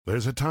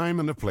There's a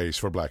time and a place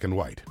for black and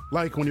white,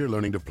 like when you're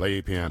learning to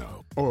play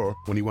piano, or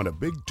when you want a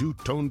big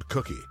two-toned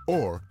cookie,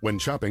 or when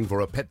shopping for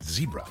a pet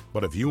zebra.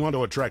 But if you want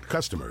to attract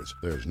customers,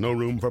 there's no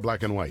room for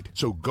black and white.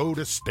 So go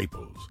to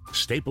Staples.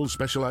 Staples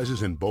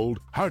specializes in bold,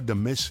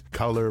 hard-to-miss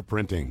color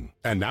printing.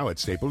 And now at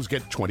Staples,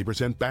 get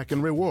 20% back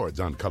in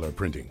rewards on color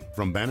printing,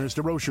 from banners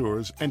to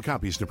brochures and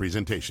copies to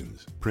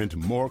presentations. Print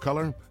more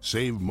color,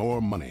 save more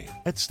money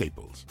at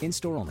Staples.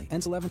 In-store only.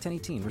 Ends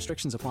 11/10/18.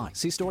 Restrictions apply.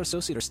 See store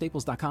associate or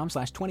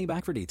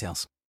staples.com/20back for details.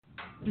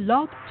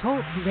 Blog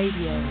Talk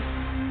Radio.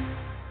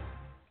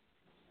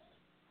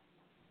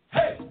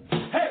 Hey,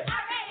 hey,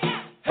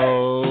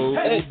 oh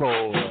hey,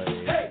 boy.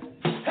 Hey,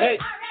 hey,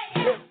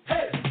 hey, hey,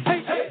 hey,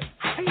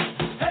 hey,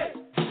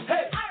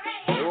 hey,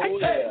 oh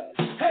yeah.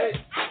 Hey,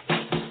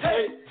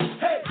 hey,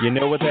 hey. You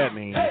know what that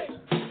means. Hey,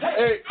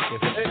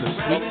 If it's the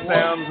sweet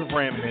sounds of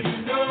Rampage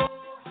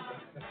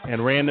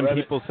and random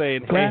people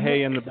saying hey,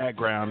 hey in the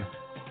background,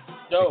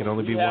 it can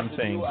only be one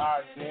thing. Do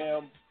our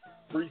damn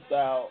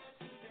freestyle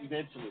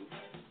eventually.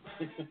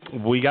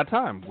 We got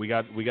time. We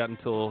got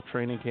until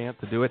training camp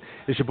to do it.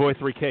 It's your boy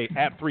 3K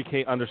at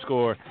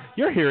 3K_.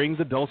 You're hearing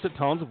the dulcet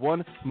tones of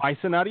one Mice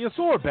and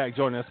Adiosor back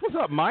joining us. What's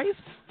up, Mice?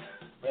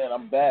 Man,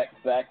 I'm back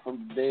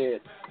from the dead.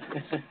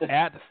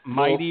 At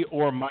Mighty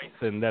or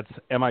Myson. That's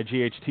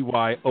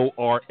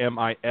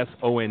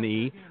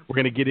MIGHTYORMISONE. We're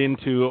going to get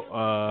into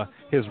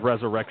his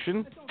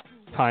resurrection.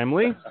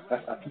 Timely.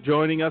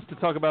 Joining us to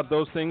talk about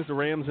those things, the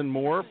Rams and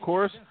more, of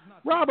course.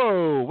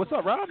 Robbo. What's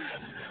up, Rob?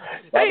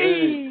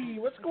 Hey,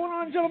 what's going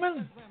on,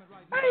 gentlemen?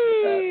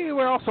 Hey,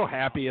 we're also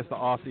happy it's the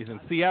offseason.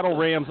 Seattle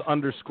Rams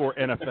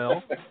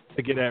 _NFL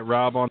to get at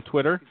Rob on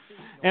Twitter.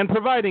 And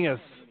providing us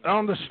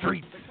on the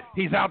streets.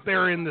 He's out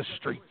there in the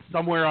streets,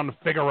 somewhere on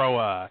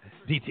Figueroa,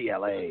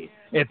 DTLA.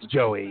 It's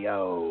Joey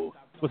O.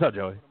 What's up,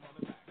 Joey?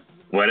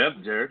 What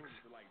up, jerks?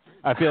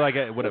 I feel like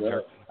I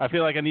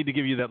feel like I need to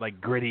give you that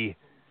like gritty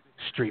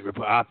street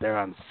report out there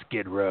on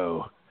Skid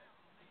Row.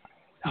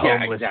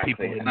 Homeless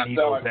people and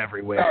needles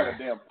everywhere. Like a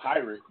damn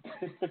pirate.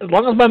 As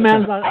long as my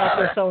man's not out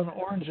there selling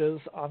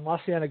oranges on La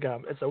Cienega,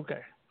 it's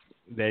okay.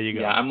 There you go.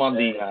 Yeah, I'm on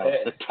the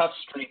tough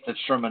streets of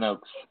Sherman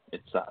Oaks.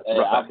 It's rough I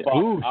out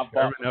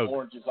bought some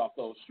oranges off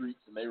those streets,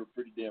 and they were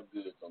pretty damn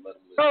good, so let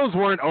them live. Those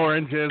weren't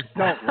oranges.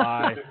 Don't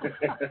lie.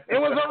 It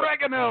was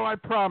oregano, I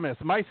promise.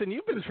 Myson,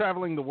 you've been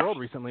traveling the world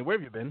recently. Where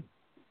have you been?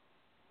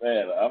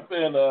 Man, I've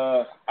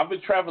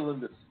been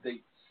traveling the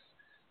states,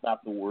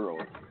 not the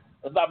world.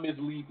 Let's not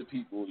mislead the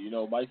people, you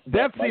know.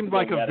 That seemed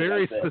like a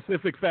very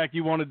specific fact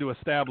you wanted to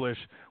establish.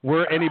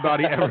 Were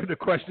anybody ever to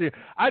question you?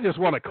 I just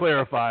want to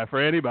clarify for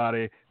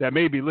anybody that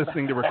may be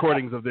listening to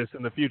recordings of this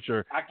in the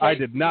future, I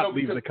did not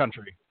leave the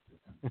country.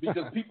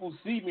 Because people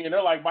see me and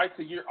they're like, Mike,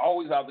 you're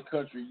always out of the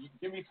country. You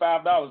give me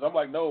 $5. I'm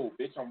like, no,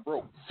 bitch, I'm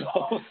broke.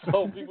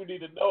 So people need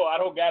to know I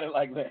don't got it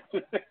like that.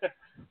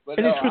 But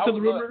Any truth to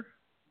the rumor?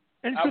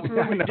 Any truth to the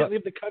rumor you didn't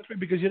leave the country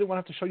because you didn't want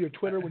to have to show your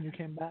Twitter when you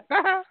came back?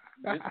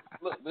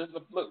 Look,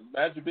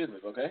 manage your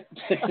business, okay?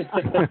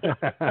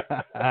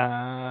 But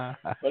I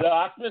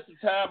spent some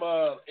time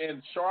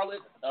in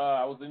Charlotte.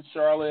 I was in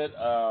Charlotte.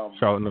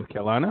 Charlotte, North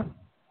Carolina?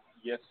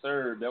 Yes,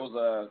 sir. That was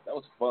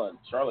fun.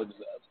 Charlotte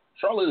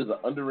is an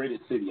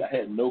underrated city. I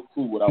had no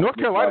clue what I was. North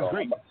Carolina's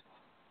great.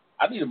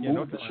 I need to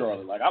move to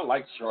Charlotte. Like, I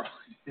like Charlotte.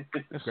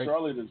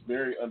 Charlotte is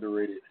very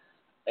underrated.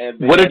 And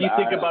what did you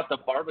think about the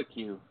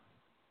barbecue?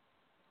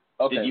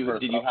 Okay,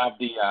 did you have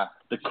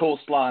the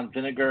coleslaw and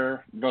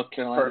vinegar North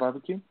Carolina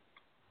barbecue?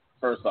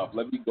 First off,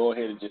 let me go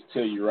ahead and just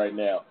tell you right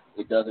now,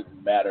 it doesn't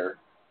matter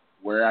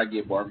where I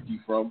get barbecue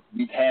from.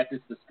 We've had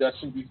this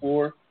discussion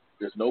before.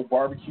 There's no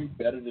barbecue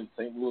better than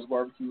St. Louis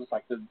barbecue. It's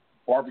like the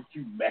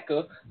barbecue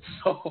mecca.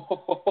 So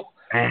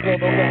no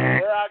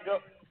matter where I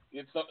go,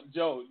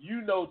 Joe,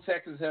 you know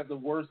Texas has the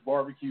worst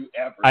barbecue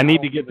ever. I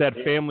need to get that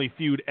Family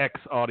Feud X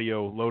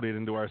audio loaded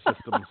into our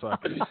system. So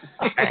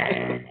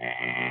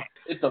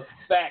it's a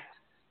fact.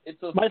 It's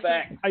a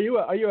fact. Are you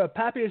a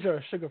Pappy's or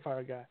a Sugar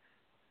Fire guy?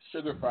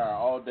 Sugar Fire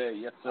all day,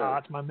 yes sir.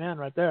 That's my man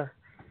right there.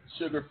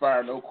 Sugar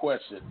Fire, no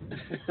question.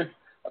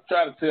 I'm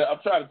trying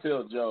to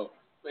tell Joe,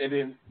 and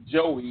then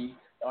Joey.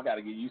 I got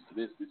to get used to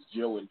this. It's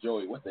Joe and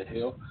Joey. What the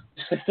hell?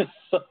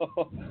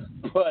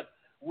 But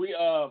we,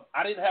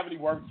 I didn't have any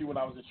barbecue when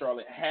I was in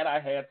Charlotte. Had I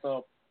had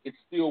some, it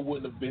still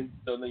wouldn't have did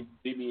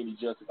me any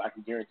justice. I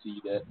can guarantee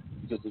you that,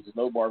 because there's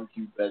no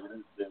barbecue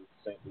better than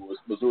St. Louis,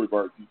 Missouri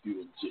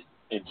barbecue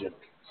in general.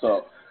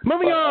 So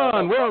moving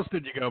on. Where else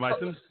did you go,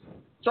 Myson?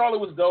 Charlotte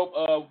was dope.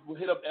 We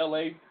hit up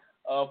L.A.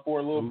 For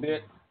a little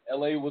bit.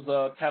 L.A. was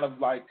kind of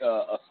like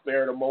a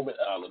spare the moment.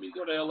 Let me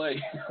go to L.A.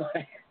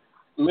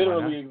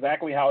 Literally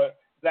exactly how it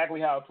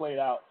played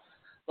out.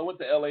 So I went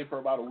to L.A. for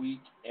about a week,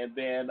 and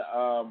then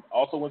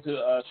also went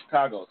to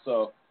Chicago.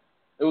 So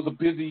it was a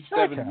busy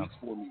 7 weeks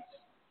for me.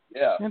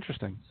 Yeah.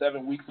 Interesting.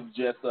 7 weeks of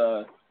just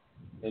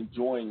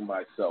enjoying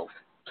myself.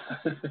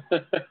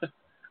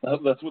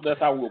 That's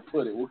how we'll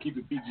put it. We'll keep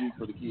it PG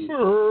for the kids.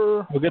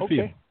 Well, good for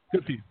you.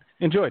 Good for you.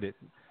 Enjoyed it.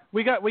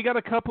 We got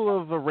a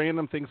couple of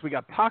random things. We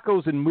got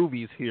tacos and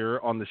movies here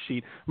on the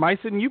sheet.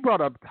 Myson, you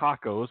brought up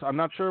tacos. I'm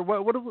not sure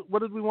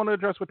what did we want to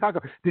address with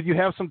tacos. Did you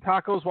have some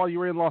tacos while you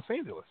were in Los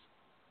Angeles?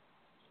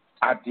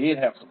 I did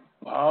have some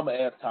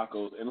bomb-ass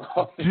tacos in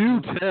Los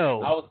Angeles. Do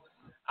tell.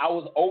 I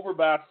was over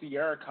by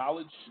Sierra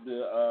College,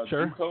 the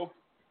JUCO,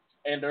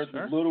 and there's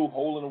this little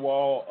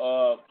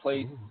hole-in-the-wall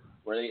place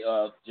where they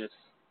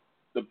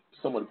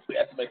some of the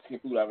best Mexican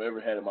food I've ever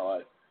had in my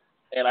life.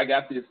 And I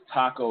got this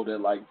taco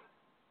that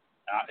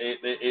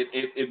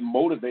it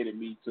motivated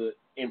me to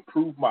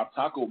improve my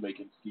taco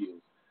making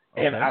skills.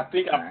 Okay. And I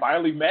think I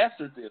finally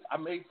mastered this. I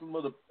made some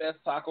of the best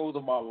tacos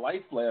of my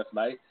life last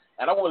night,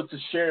 and I wanted to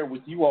share it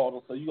with you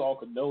all so you all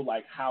could know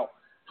like how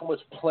much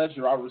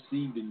pleasure I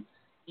received in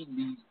eating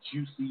these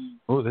juicy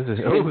this is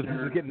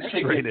getting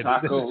X-rated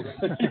tacos.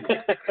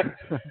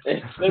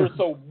 They were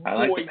so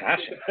moist.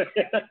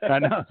 I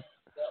know.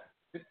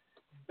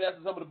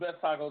 Some of the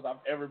best tacos I've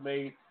ever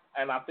made,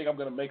 and I think I'm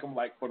gonna make them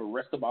like for the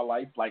rest of my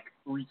life, like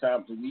 3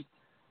 times a week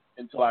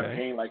until I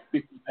gain like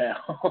 50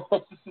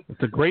 pounds.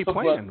 It's a great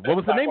plan. What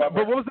was the name?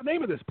 But what was the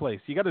name of this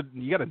place? You got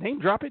to name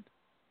drop it.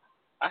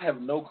 I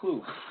have no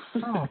clue.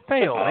 Oh,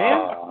 fail,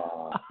 man.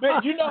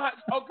 Man, you know how?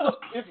 Oh, look,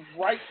 it's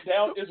right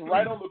down. It's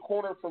right on the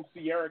corner from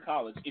Sierra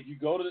College. If you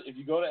go to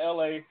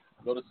LA,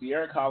 go to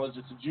Sierra College.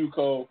 It's a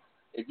JUCO.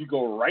 If you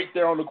go right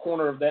there on the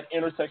corner of that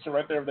intersection,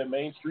 right there of that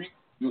main street,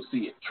 you'll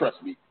see it.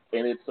 Trust me.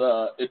 And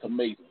it's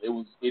amazing.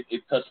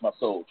 It touched my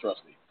soul.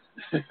 Trust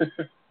me.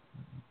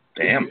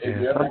 Damn. If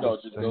you ever go,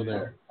 just go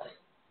there.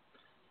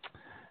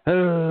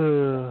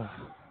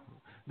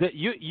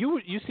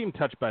 You seem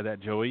touched by that,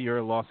 Joey. You're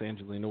a Los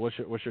Angelino. What's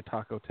your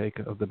taco take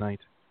of the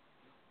night?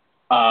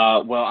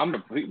 Well, I'm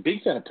a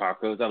big fan of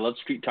tacos. I love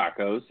street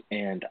tacos,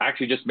 and I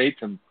actually just made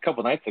some a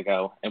couple nights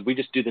ago. And we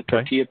just do the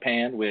tortilla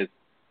pan with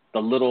the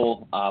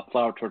little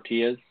flour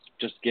tortillas.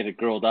 Just get it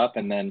grilled up,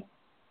 and then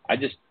I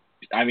don't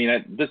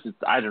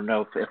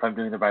know if I'm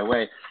doing the right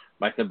way,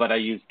 but I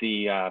use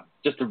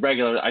just the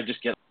regular. I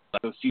just get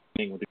the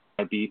seasoning with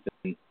the beef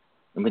and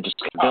then just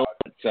grill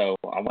it. So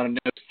I want to know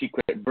the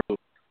secret brew.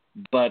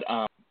 But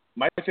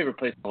my favorite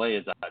place in LA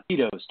is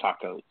Tito's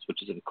Tacos,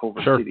 which is in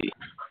Culver City.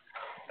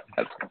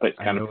 That's a place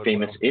kind of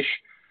famous-ish.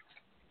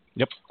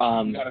 Yep.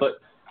 But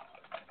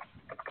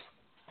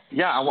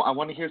yeah, I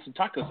want to hear some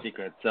taco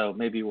secrets. So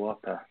maybe we'll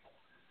have to.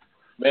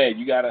 Man,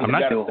 you gotta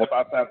step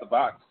outside the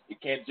box.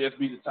 It can't just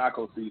be the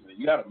taco season.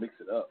 You gotta mix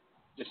it up.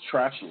 Just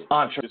try shit.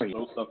 Just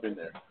throw stuff in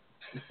there.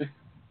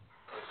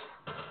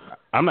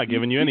 I'm not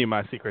giving you any of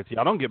my secrets.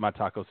 Y'all don't get my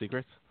taco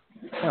secrets.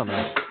 Hell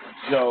no.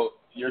 Joe,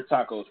 your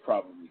tacos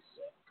probably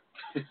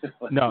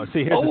suck. No,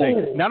 see, here's the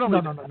thing.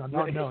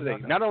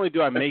 Not only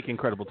do I make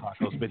incredible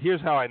tacos, but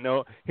here's how I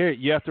know. Here,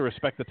 you have to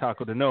respect the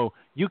taco to know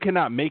you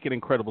cannot make an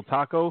incredible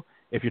taco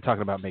if you're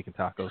talking about making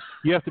tacos.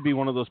 You have to be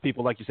one of those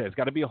people, like you said, it's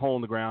got to be a hole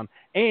in the ground.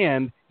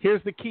 And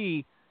here's the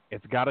key.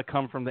 It's got to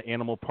come from the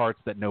animal parts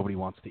that nobody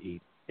wants to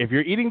eat. If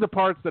you're eating the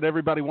parts that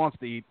everybody wants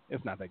to eat,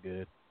 it's not that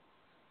good.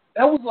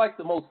 That was like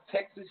the most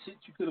Texas shit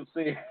you could have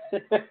said.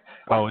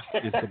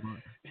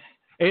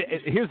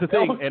 Here's the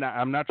thing, and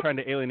I'm not trying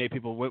to alienate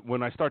people.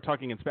 When I start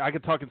talking in Spanish, I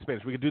could talk in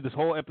Spanish. We could do this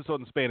whole episode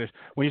in Spanish.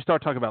 When you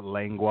start talking about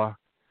lengua,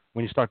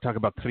 when you start talking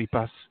about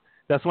tripas,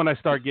 that's when I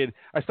start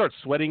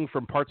sweating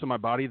from parts of my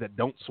body that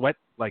don't sweat.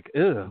 Like,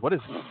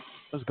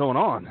 what's going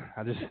on?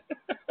 I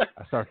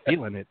start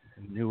feeling it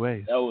in new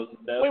ways. Those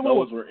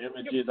were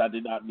images I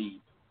did not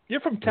need.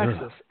 You're from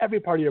Texas. Every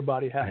part of your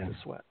body has to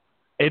sweat.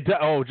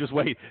 Just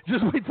wait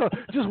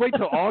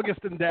till August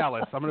in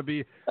Dallas. I'm gonna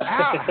be.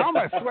 How am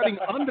I sweating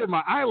under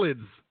my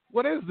eyelids?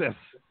 What is this?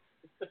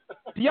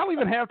 Do y'all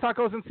even have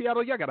tacos in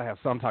Seattle? Y'all gotta have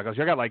some tacos.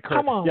 Y'all got like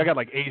y'all got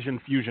like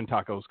Asian fusion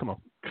tacos. Come on.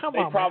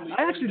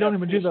 I actually don't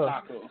even do those.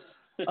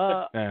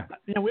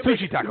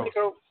 Sushi tacos.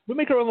 We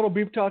make our own little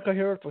beef taco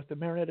here with the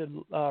marinated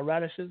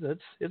radishes.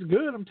 It's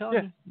good. I'm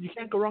telling you. You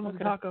can't go wrong with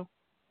the taco.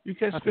 You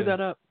can't screw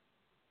that up.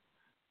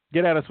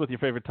 Get at us with your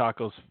favorite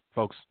tacos,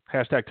 folks.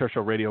 Hashtag Turf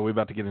Show Radio. We're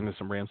about to get into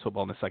some Rams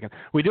football in a second.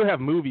 We do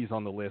have movies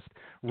on the list.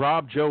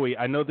 Rob, Joey,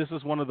 I know this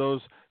is one of those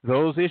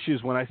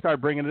issues. When I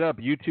start bringing it up,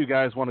 you two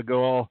guys want to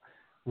go all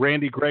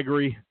Randy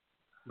Gregory,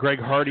 Greg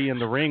Hardy in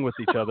the ring with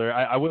each other.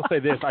 I will say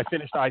this. I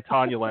finished I,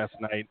 Tonya last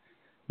night.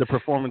 The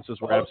performances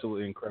were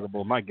absolutely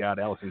incredible. My God,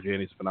 Allison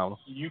Janney's phenomenal.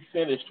 You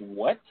finished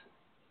what?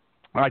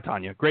 I,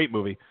 Tonya. Great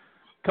movie.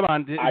 Come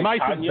on,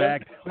 Myson's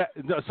back.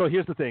 So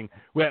here's the thing.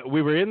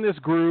 We were in this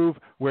groove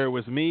where it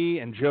was me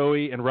and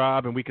Joey and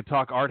Rob, and we could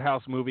talk art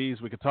house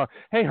movies. We could talk,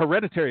 hey,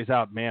 Hereditary's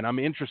out, man. I'm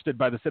interested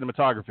by the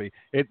cinematography.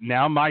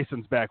 Now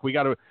Myson's back. We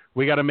gotta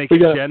make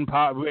it gen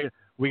pop.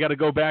 We got to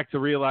go back to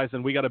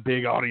realizing we got a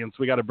big audience.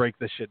 We got to break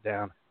this shit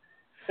down.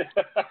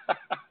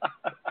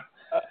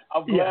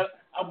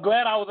 I'm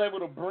glad I was able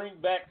to bring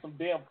back some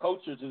damn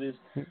culture to this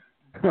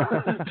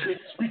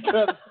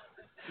because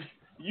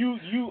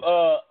you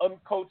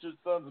uncultured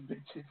sons of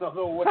bitches don't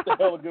know what the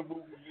hell a good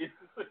movie is.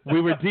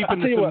 We were deep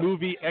into the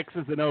movie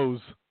X's and O's.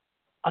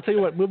 I'll tell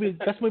you what,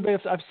 best movie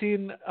I've seen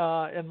in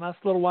the last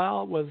little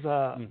while was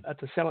at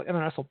the Seattle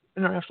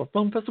International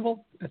Film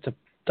Festival. It's a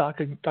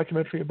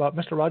documentary about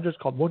Mr. Rogers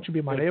called "Won't You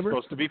Be My Neighbor?" It's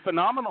supposed to be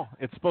phenomenal.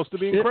 It's supposed to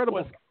be incredible.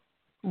 It was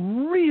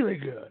really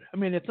good. I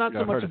mean, it's not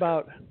so much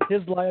about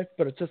his life,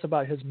 but it's just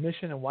about his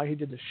mission and why he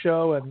did the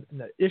show and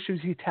the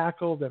issues he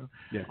tackled. And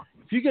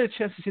if you get a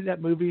chance to see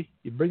that movie,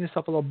 you bring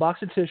yourself a little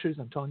box of tissues.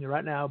 I'm telling you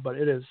right now, but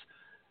it's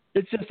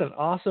just an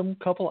awesome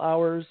couple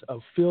hours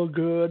of feel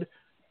good,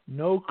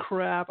 no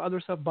crap, other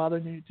stuff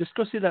bothering you. Just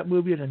go see that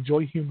movie and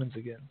enjoy humans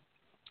again.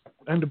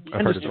 And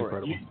the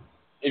story.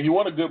 If you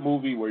want a good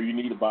movie where you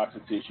need a box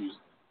of tissues,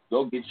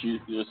 go get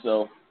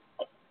yourself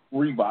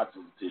 3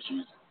 boxes of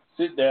tissues.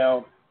 Sit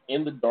down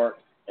in the dark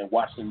and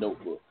watch The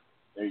Notebook.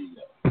 There you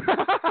go.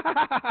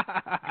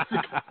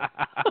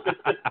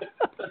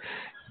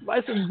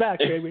 Bison's back,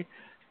 baby.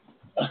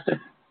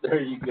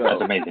 There you go.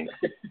 That's amazing.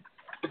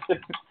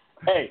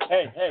 Hey!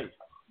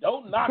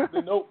 Don't knock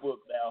The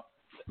Notebook now.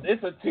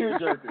 It's a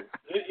tearjerker.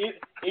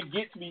 It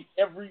gets me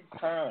every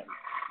time.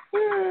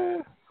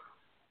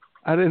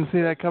 I didn't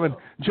see that coming.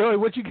 Joey,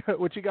 what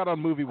you got on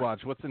Movie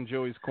Watch? What's in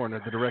Joey's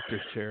corner, the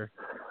director's chair?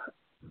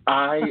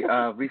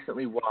 I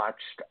recently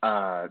watched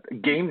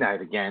Game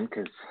Night again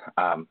because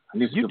I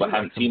knew some people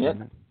hadn't seen it.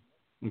 Okay.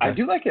 I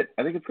do like it.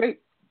 I think it's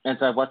great. And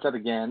so I watched that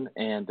again,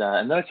 and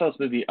then I saw this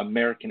movie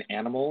American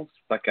Animals,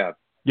 like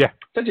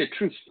essentially a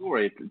true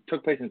story. It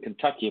took place in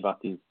Kentucky about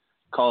these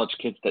college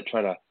kids that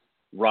try to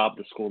rob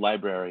the school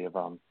library of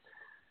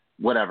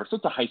whatever. So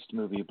it's a heist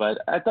movie, but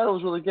I thought it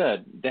was really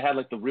good. They had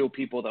like the real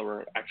people that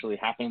were actually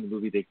happening in the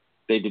movie.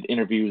 They did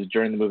interviews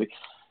during the movie.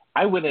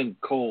 I went in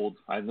cold.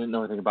 I didn't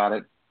know anything about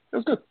it. It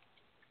was good.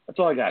 That's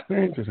all I got.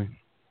 Very interesting.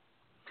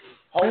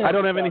 I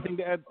don't have anything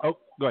to add. Oh,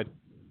 go ahead.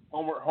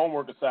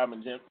 Homework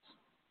assignment, gents.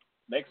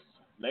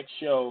 Next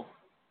show,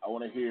 I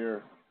want to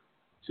hear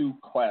 2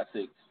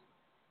 classics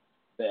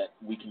that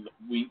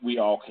we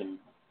all can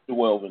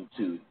delve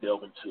into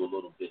a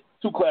little bit.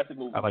 2 classic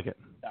movies. I like it.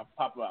 I'll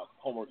pop them out.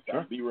 Homework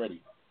assignment. Be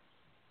ready.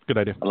 Good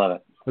idea. I love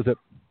it. That's it.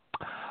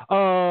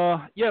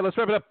 Let's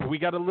wrap it up. We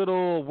got a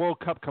little World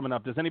Cup coming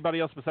up. Does anybody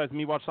else besides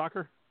me watch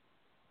soccer?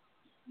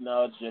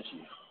 No, it's just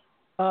you.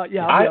 I'll be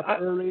up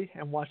early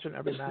and watching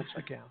every match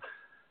I can.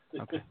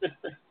 Okay.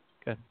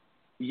 Good.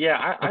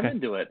 Yeah, I'm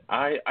into it.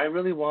 I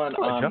really want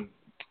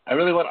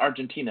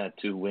Argentina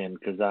to win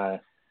because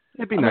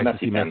it'd be nice to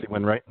see Messi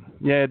win, right?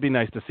 Yeah, it'd be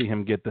nice to see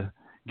him get the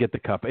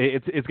cup.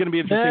 It's going to be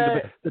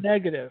interesting.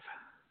 Negative.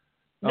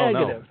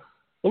 No.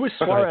 Luis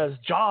Suarez,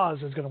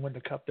 Jaws is going to win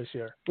the cup this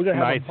year. We're going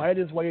to have him bite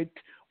his way.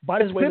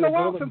 It's been a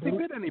while since he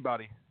bit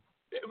anybody.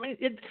 I mean,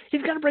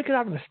 he's got to break it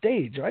out on the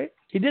stage, right?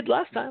 He did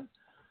last time.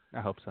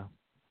 I hope so.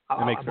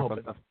 It makes for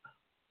fun stuff.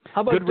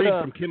 How about good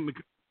read from Kim?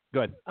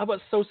 Go ahead. How about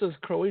Sosa's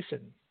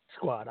Croatian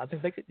squad? I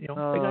think they could, they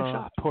got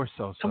shot. Poor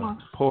Sosa. Come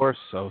on. Poor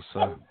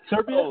Sosa.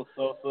 Serbia?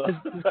 Sosa.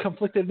 His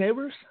conflicted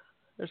neighbors?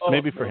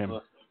 Maybe for him.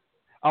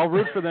 I'll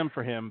root for them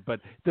for him. But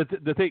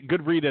the thing,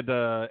 good read at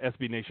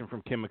SB Nation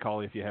from Kim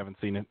McCauley if you haven't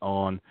seen it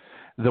on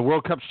the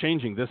World Cup's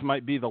changing. This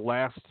might be the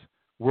last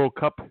World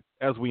Cup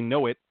as we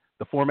know it.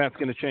 The format's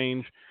going to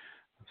change.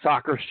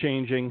 Soccer's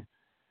changing.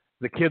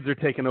 The kids are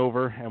taking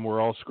over, and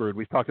we're all screwed.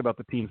 We've talked about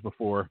the teams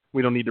before.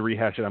 We don't need to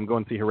rehash it. I'm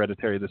going to see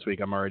Hereditary this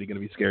week. I'm already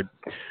going to be scared.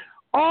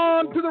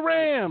 On to the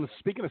Rams.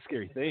 Speaking of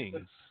scary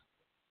things,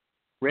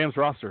 Rams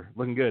roster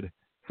looking good.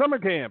 Summer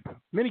camp,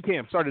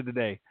 minicamp started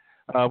today.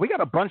 We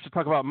got a bunch to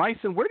talk about.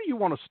 Myson, where do you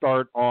want to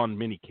start on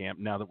minicamp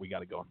now that we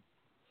got it going?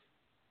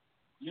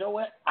 You know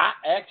what? I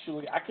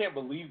can't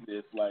believe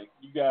this. Like,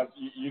 you guys,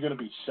 you're going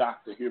to be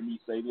shocked to hear me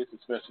say this,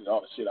 especially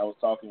all the shit I was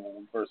talking when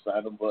we first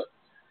signed him, but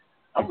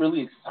I'm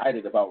really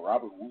excited about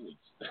Robert Woods.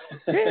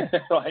 Yeah.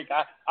 Like,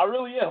 I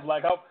really am.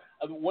 Like,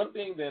 one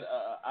thing that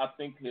I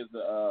think has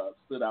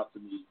stood out to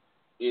me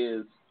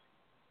is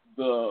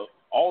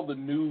all the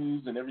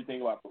news and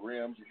everything about the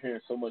Rams. You're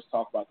hearing so much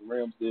talk about the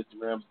Rams this,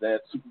 the Rams that,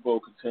 Super Bowl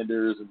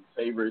contenders and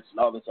favorites and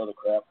all this other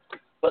crap.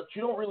 But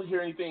you don't really hear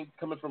anything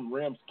coming from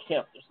Rams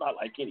camp. It's not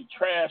like any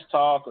trash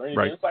talk or anything.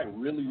 Right. It's like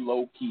really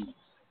low key.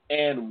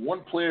 And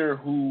one player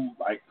who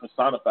like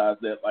personifies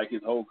that like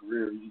his whole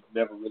career, you've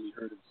never really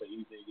heard him say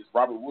anything, is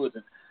Robert Woods.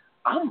 And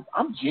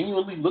I'm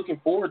genuinely looking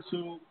forward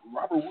to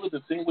Robert Woods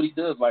and seeing what he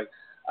does. Like,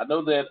 I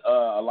know that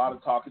a lot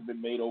of talk has been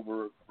made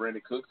over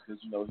Brandon Cooks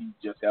because, he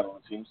just got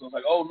on the team. So it's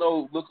like, oh,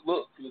 no, look,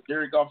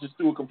 Jared Goff just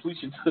threw a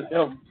completion to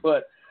him.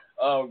 But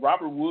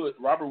Robert Woods,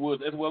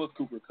 as well as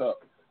Cooper Kupp,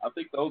 I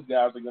think those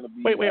guys are going to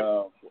be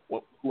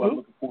who I'm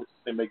looking forward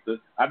to see make the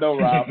 – I know,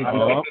 Rob. I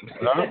know.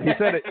 He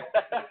said it.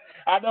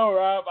 I know,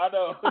 Rob. I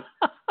know.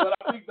 But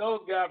I think those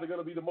guys are going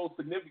to be the most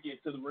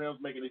significant to the Rams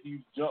making a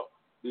huge jump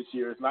this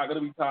year. It's not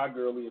going to be Todd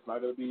Gurley. It's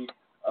not going to be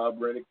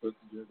Brandon Cooks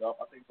and Jared Goff.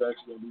 I think it's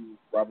actually going to be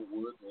Robert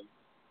Woods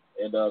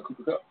and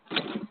Cooper Kupp.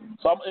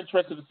 So I'm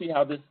interested to see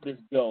how this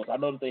goes. I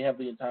know that they have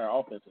the entire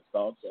offense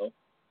installed, so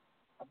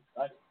I'm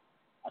excited.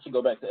 I should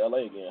go back to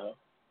L.A. again, huh?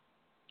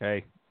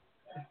 Hey,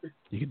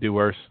 you could do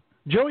worse.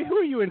 Joey, who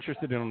are you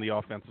interested in on the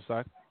offensive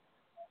side?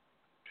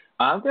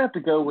 I'm going to have to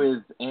go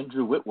with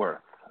Andrew Whitworth,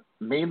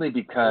 mainly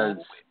because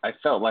I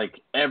felt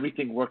like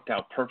everything worked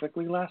out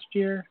perfectly last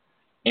year,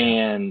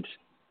 and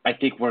I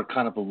think we're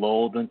kind of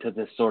lulled into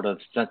this sort of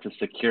sense of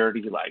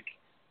security, like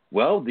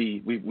well,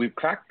 we've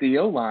cracked the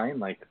O-line,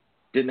 like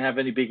didn't have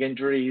any big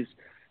injuries,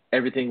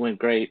 everything went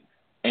great,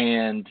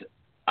 and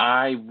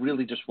I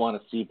really just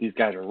want to see if these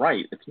guys are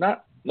right. It's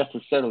not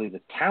necessarily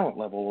the talent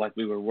level like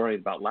we were worried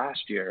about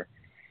last year,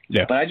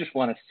 but I just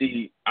want to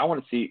see. I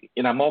want to see,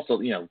 and I'm also,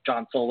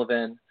 John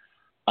Sullivan.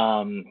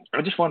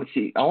 I just want to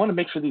see. I want to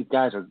make sure these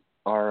guys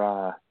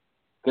are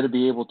going to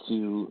be able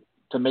to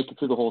make it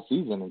through the whole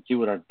season and see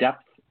what our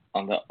depth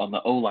on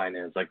the O-line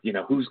is. Like,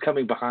 who's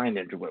coming behind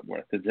Andrew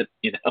Whitworth? Is it,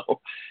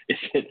 is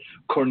it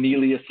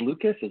Cornelius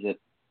Lucas? Is it,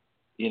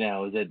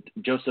 is it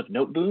Joseph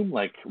Noteboom?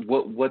 Like,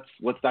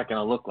 what's that going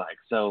to look like?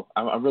 So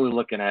I'm really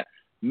looking at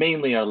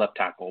mainly our left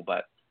tackle,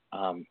 but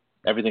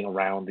everything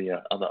around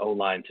the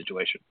O-line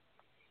situation.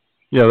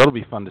 Yeah, that'll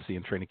be fun to see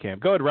in training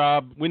camp. Go ahead,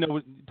 Rob. We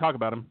know. Talk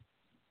about him.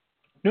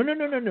 No.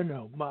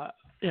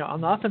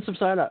 On the offensive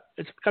side,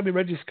 it's got to be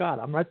Reggie Scott.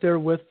 I'm right there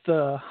with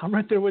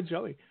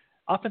Joey.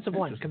 Offensive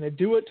line, can they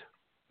do it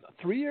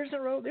 3 years in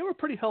a row? They were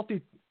pretty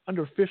healthy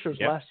under Fisher's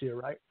last year,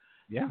 right?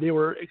 Yeah. They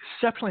were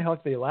exceptionally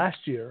healthy last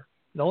year.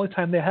 The only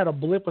time they had a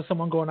blip with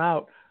someone going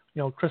out,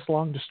 Chris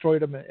Long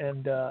destroyed them,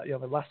 and they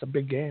lost a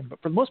big game.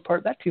 But for the most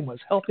part, that team was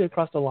healthy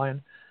across the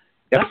line.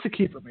 That's the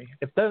key for me.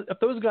 If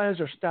those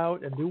guys are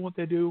stout and do what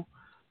they do,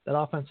 that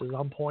offense is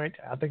on point.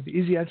 I think the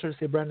easy answer is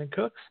say Brandon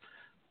Cooks.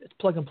 It's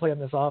plug and play in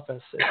this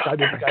offense. It's got to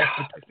be the guys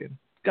protecting.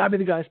 Got to be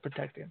the guys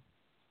protecting.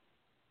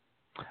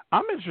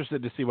 I'm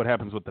interested to see what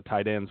happens with the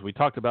tight ends. We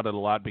talked about it a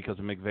lot because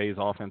of McVay's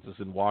offenses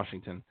in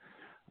Washington,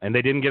 and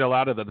they didn't get a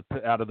lot of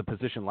the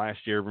position last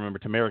year. Remember,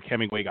 Tamarick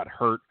Hemingway got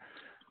hurt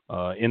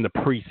in the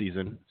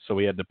preseason, so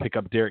we had to pick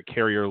up Derek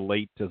Carrier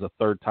late as a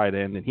third tight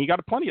end, and he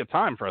got plenty of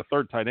time for a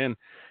third tight end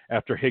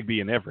after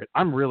Higbee and Everett.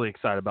 I'm really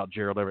excited about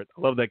Gerald Everett.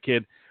 I love that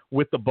kid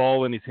with the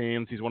ball in his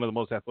hands. He's one of the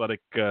most athletic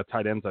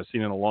tight ends I've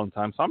seen in a long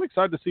time, so I'm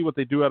excited to see what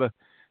they do out of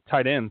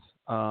tight ends.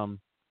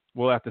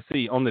 We'll have to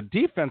see. On the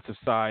defensive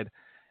side,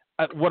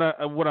 what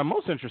I'm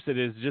most interested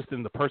in is just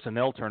in the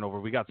personnel turnover.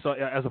 We got so,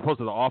 as opposed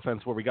to the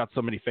offense where we got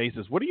so many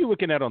faces. What are you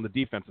looking at on the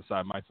defensive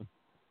side, Myson?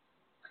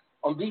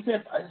 On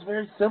defense, it's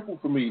very simple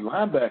for me.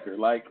 Linebacker,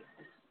 like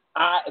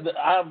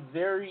I'm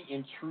very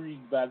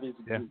intrigued by this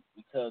group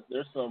because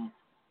there's some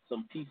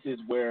pieces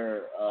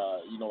where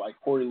like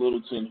Corey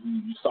Littleton, who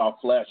you saw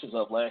flashes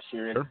of last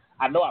year, and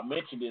I know I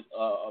mentioned it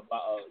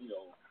about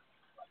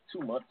like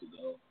 2 months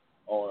ago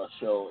on a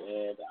show,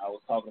 and I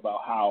was talking about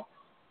how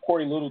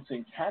Corey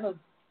Littleton kind of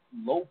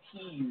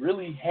low-key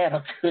really had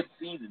a good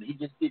season. He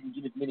just didn't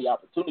get as many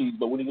opportunities.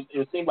 But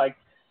it seemed like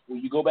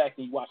when you go back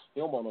and you watch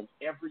film on him,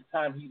 every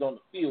time he's on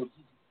the field,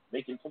 he's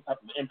making some type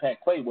of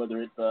impact play, whether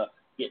it's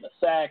getting a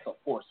sack, a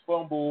forced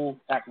fumble,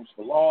 tackles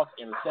for loss,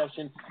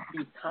 interception.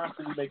 He's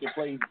constantly making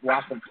plays,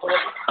 blocking punts.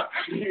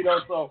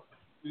 So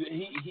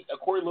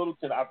Corey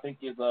Littleton, I think,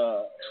 is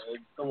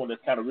someone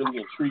that's kind of really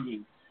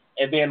intriguing.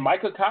 And then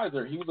Micah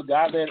Kaiser, he was a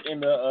guy that in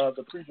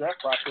the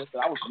pre-draft process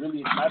that I was really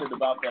excited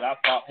about, that I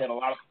thought had a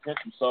lot of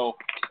potential. So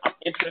I'm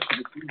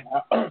interested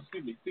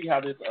to see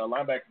how this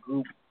linebacker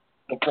group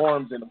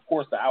performs. And, of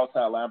course, the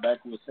outside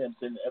linebacker with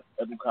Samson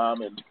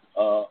Ebukam and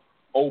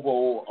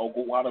Ovo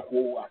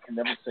Oguanakwo. I can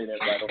never say that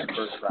right on the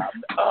first try.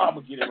 I'm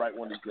going to get it right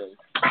one of these days.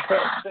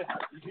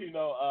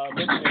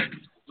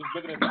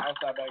 Looking at the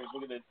outside backers,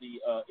 looking at the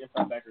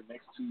inside backer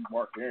next to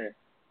Mark Barron,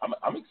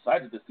 I'm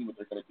excited to see what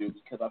they're going to do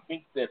because I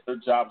think that their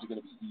jobs are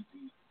going to be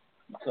easy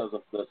because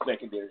of the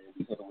secondary and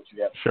because of what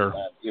you have to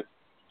do if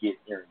you get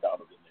Aaron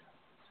Donald in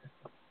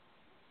there.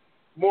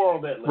 More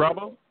on that later.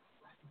 Robbo?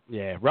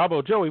 Yeah,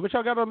 Robbo. Joey, what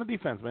y'all got on the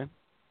defense, man?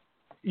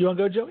 You want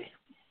to go, Joey?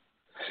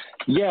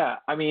 Yeah,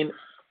 I mean,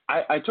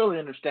 I totally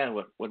understand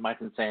what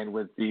Mike's saying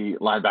with the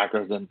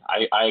linebackers, and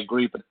I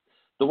agree, but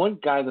the one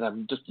guy that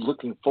I'm just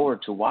looking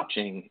forward to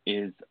watching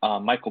is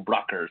Michael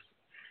Brockers.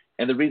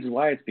 And the reason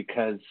why is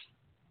because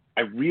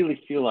I really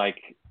feel like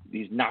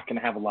he's not going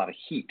to have a lot of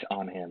heat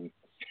on him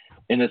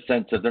in the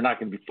sense that they're not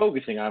going to be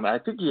focusing on him. I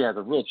think he has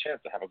a real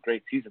chance to have a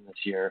great season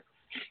this year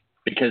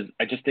because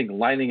I just think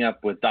lining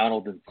up with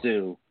Donald and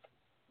Sue,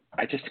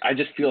 I just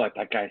feel like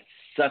that guy's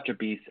such a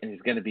beast and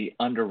he's going to be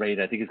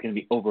underrated. I think he's going to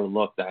be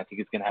overlooked, and I think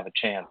he's going to have a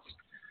chance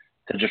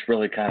to just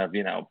really kind of,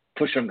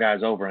 push some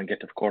guys over and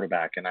get to the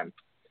quarterback. And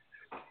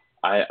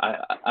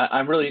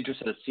I'm really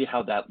interested to see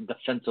how that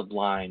defensive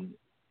line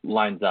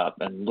lines up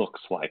and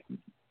looks like.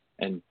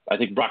 And I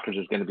think Brockers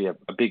is going to be a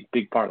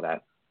big part of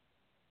that.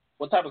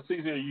 What type of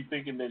season are you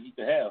thinking that he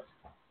could have?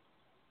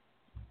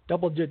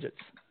 Double digits.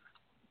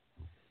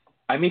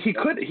 I mean, he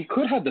could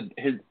have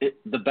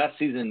the best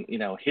season,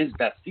 his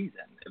best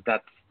season, if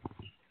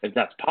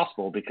that's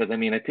possible. Because I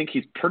mean, I think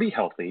he's pretty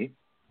healthy,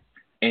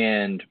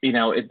 and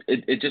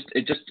it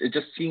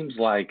just seems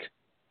like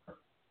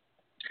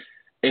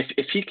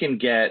if he can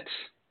get.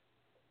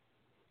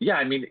 Yeah,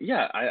 I mean,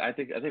 I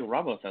think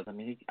Robbo says. I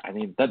mean,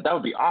 that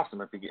would be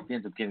awesome if he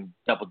ends up getting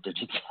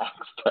double-digit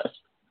sacks. But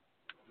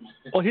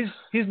well,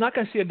 he's not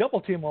going to see a double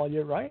team all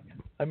year, right?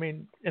 I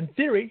mean, in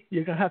theory,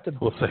 you're going to have to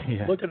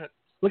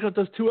look at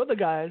those two other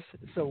guys.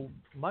 So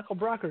Michael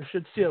Brockers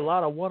should see a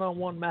lot of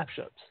one-on-one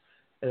matchups.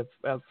 If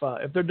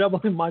they're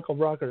doubling Michael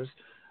Brockers,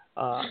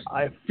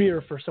 I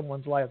fear for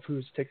someone's life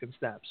who's taking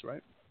snaps,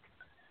 right?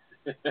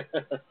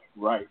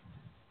 Right.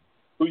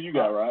 Who you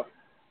got, Rob?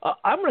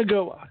 I'm going to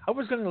go. I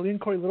was going to lean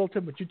Corey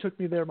Littleton, but you took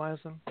me there,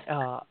 Myson.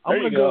 I'm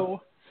going to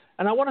go.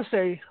 And I want to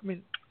say, I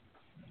mean,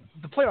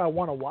 the player I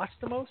want to watch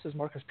the most is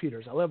Marcus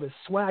Peters. I love his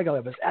swag. I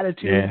love his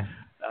attitude. Yeah.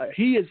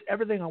 He is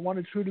everything I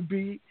wanted True to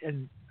be.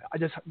 And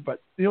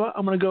but you know what?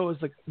 I'm going to go as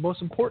the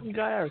most important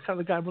guy, or kind of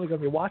the guy I'm really going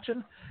to be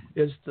watching,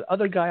 is the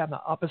other guy on the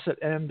opposite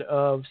end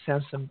of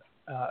Samson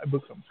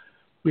Ebukam.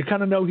 We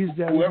kind of know he's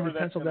there. Whoever he's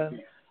that's penciled going to in.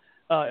 be.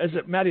 Is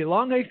it Matty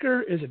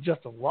Longacre? Is it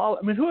Justin Law?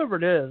 I mean, whoever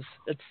it is,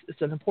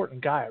 it's an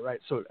important guy, right?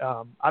 So,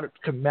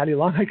 can Matty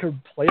Longacre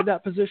play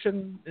that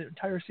position the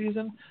entire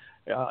season?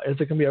 Is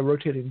it going to be a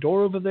rotating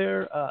door over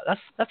there?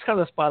 That's kind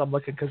of the spot I'm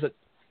looking, because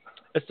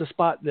it's the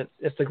spot that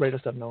it's the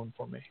greatest unknown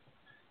for me.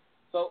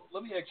 So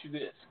let me ask you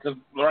this, because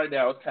right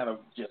now it's kind of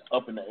just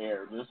up in the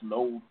air. There's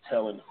no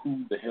telling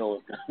who the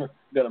hell is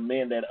going to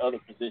man that other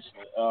position.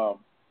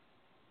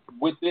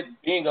 With it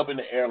being up in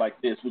the air like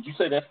this, would you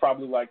say that's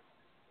probably like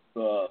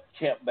the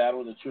camp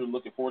battle that you're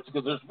looking forward to?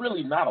 Because there's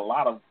really not a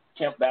lot of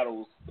camp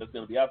battles that's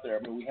going to be out there.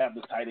 I mean, we have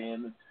the tight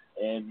end,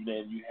 and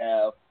then you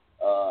have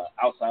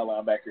outside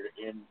linebacker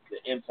and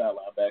the inside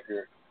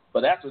linebacker.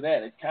 But after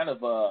that, it's kind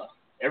of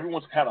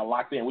everyone's kind of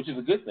locked in, which is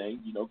a good thing,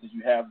 you know, because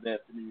you have that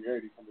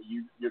familiarity from the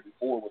year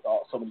before with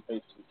so many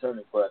faces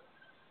returning. But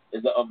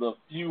of the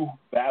few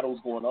battles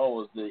going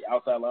on, is the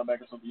outside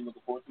linebacker something you're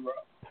looking forward to,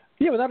 Rob?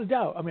 Yeah, without a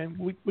doubt. I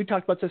mean, we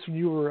talked about this when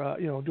you were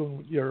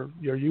doing your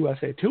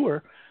USA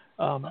tour.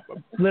 Led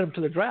them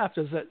to the draft,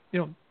 is that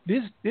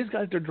these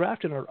guys they're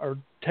drafting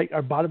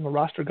are bottom of the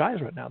roster guys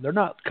right now. They're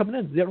not coming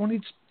in. They don't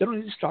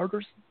need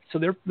starters, so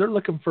they're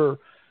looking for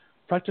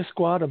practice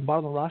squad and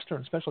bottom of the roster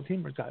and special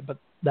teamers guy. But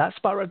that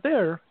spot right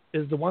there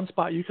is the one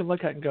spot you can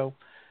look at and go,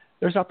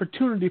 there's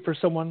opportunity for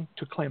someone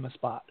to claim a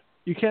spot.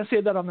 You can't say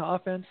that on the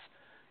offense.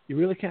 You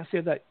really can't say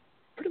that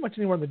pretty much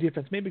anywhere in the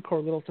defense. Maybe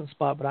Corey Littleton's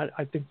spot, but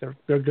I think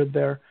they're good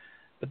there.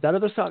 But that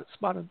other spot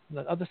on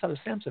the other side of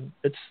Samson,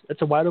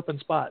 it's a wide open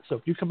spot. So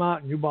if you come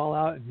out and you ball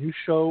out and you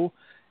show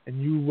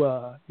and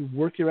you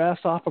work your ass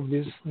off over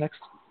these next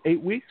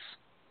 8 weeks,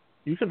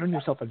 you can earn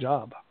yourself a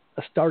job,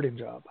 a starting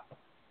job.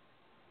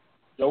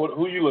 Joe,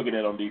 who are you looking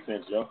at on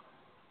defense, Joe?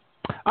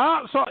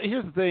 So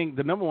here's the thing.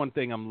 The number one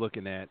thing I'm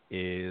looking at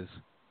is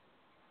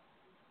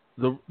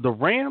the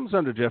Rams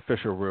under Jeff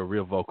Fisher were a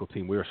real vocal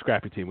team. We were a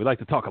scrappy team. We like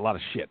to talk a lot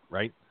of shit,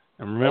 right?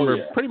 And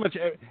remember, pretty much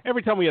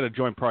every time we had a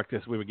joint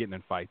practice, we were getting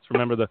in fights.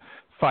 Remember the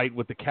fight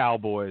with the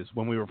Cowboys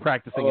when we were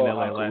practicing in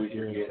L.A. last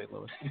year in St.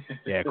 Louis?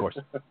 Yeah, of course.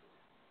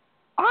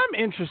 I'm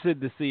interested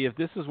to see if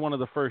this is one of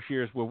the first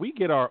years where we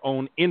get our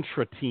own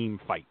intra-team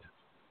fight.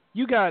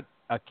 You got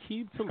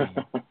Aqib Talib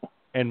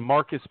and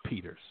Marcus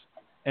Peters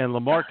and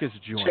LaMarcus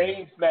Joyner.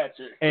 Chain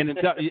snatcher. And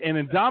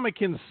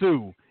Ndamukong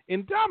Suh.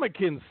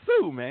 Ndamukong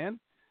Suh, man.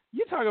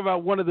 You talk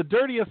about one of the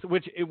dirtiest.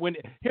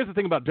 Here's the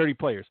thing about dirty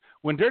players.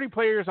 When dirty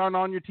players aren't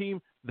on your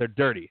team, they're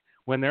dirty.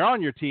 When they're on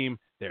your team,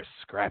 they're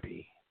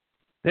scrappy.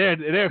 They're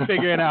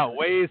figuring out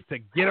ways to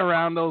get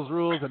around those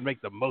rules and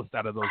make the most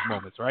out of those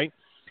moments. Right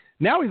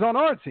now, he's on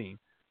our team.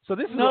 So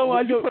this is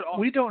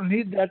we don't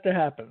need that to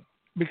happen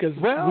because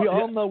we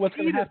all know what's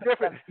going to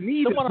happen.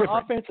 Someone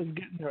on offense is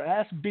getting their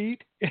ass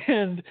beat,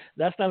 and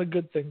that's not a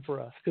good thing for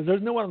us because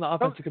there's no one on the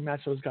offense who can match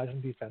those guys on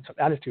defense,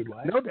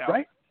 attitude-wise. No doubt.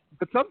 Right?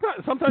 But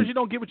sometimes you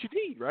don't get what you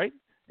need, right?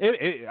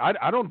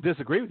 I don't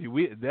disagree with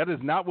you. That is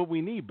not what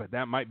we need, but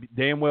that might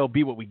damn well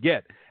be what we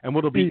get. And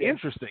what'll be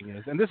interesting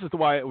is, and this is the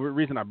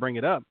reason I bring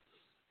it up,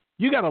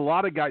 you got a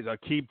lot of guys,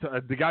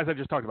 the guys I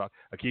just talked about,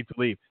 Aqib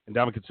Talib,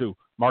 Ndamukong Suh,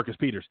 Marcus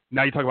Peters.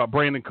 Now you talk about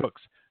Brandon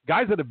Cooks,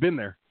 guys that have been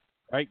there,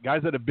 right?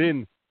 Guys that have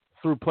been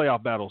through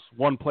playoff battles,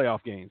 won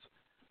playoff games.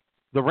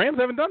 The Rams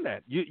haven't done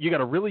that. You got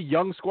a really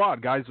young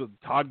squad, guys with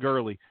Todd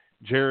Gurley,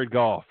 Jared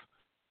Goff,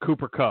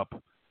 Cooper Kupp,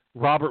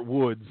 Robert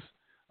Woods.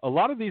 A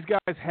lot of these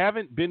guys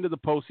haven't been to the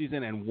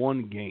postseason and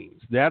won games.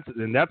 That's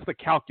the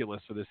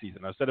calculus for this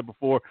season. I've said it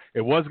before.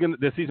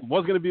 This season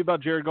was going to be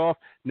about Jared Goff.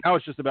 Now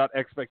it's just about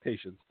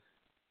expectations.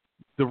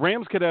 The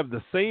Rams could have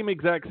the same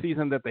exact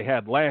season that they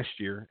had last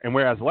year, and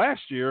whereas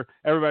last year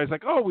everybody's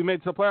like, "Oh, we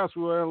made some playoffs.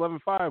 We were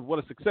 11-5.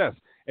 What a success!"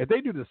 If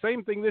they do the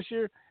same thing this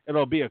year,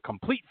 it'll be a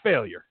complete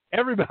failure.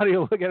 Everybody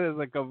will look at it as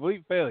a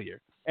complete failure.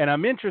 And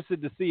I'm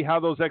interested to see how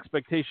those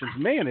expectations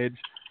manage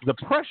the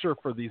pressure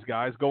for these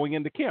guys going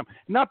into camp.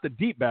 Not the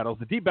deep battles.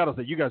 The deep battles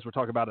that you guys were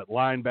talking about at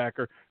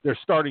linebacker, they're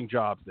starting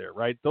jobs there,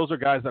 right? Those are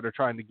guys that are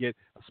trying to get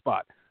a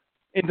spot.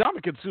 And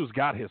Ndamukong Suh's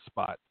got his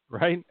spot,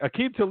 right?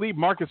 Aqib Talib,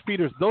 Marcus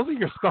Peters, those are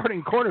your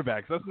starting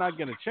quarterbacks. That's not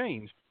going to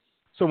change.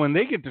 So when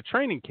they get to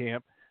training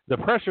camp, the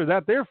pressure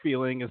that they're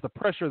feeling is the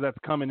pressure that's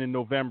coming in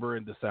November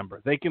and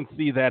December. They can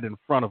see that in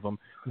front of them.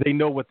 They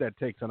know what that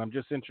takes, and I'm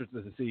just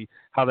interested to see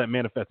how that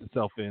manifests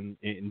itself in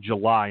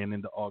July and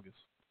into August.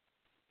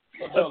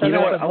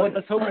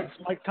 Let's hope it's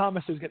Mike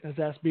Thomas who's getting his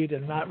ass beat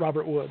and not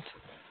Robert Woods.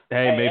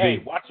 Hey, maybe.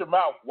 Hey, watch your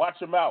mouth. Watch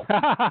your mouth.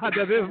 That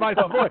is my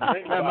support.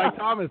 Mike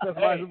Thomas, that's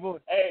my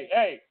support.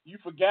 Hey, you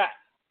forgot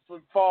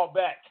fall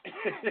back.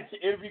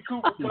 It'll be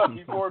Cooper Kupp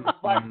before it be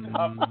Mike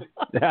Thompson.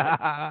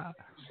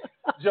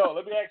 Joe,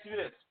 let me ask you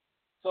this.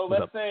 So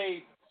let's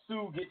say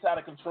Sue gets out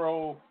of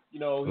control. You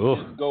know,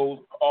 he just goes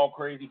all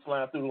crazy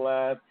flying through the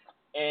line,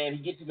 and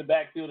he gets in the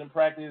backfield in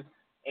practice,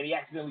 and he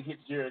accidentally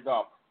hits Jared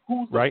Goff.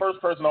 Who's the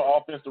first person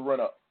on offense to run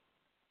up?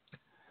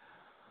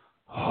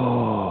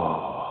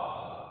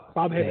 Oh,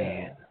 Bob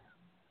man.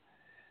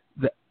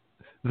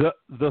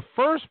 The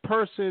first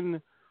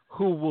person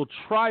who will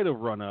try to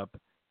run up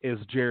is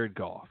Jared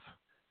Goff.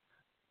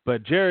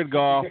 But Jared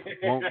Goff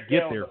won't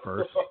get there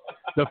first.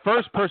 The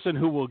first person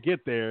who will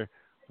get there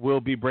will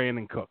be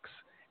Brandon Cooks.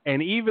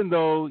 And even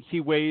though he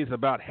weighs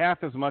about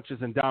half as much as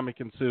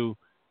Ndamukong Suh,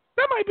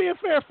 that might be a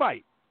fair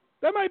fight.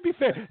 That might be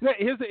fair.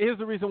 Here's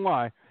the reason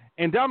why.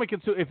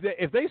 Ndamukong Suh,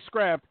 if they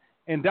scrapped,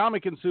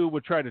 Ndamukong Suh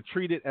would try to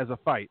treat it as a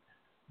fight.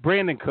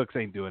 Brandon Cooks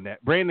ain't doing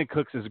that. Brandon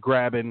Cooks is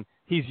grabbing.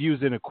 He's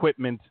using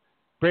equipment.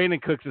 Brandon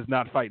Cooks is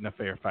not fighting a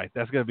fair fight.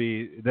 That's gonna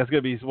be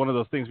one of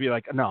those things. Be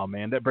like, no,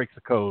 man, that breaks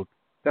the code.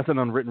 That's an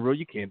unwritten rule.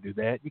 You can't do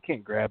that. You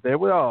can't grab that.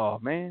 Well,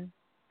 man,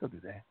 don't do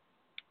that.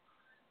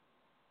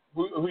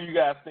 Who you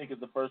guys think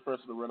is the first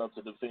person to run up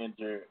to defend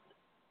Jared?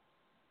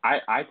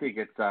 I think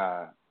it's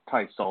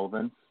probably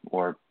Sullivan,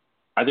 or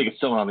I think it's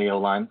someone on the O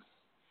line.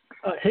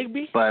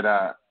 Higbee, but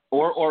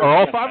or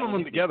all five of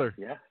them together.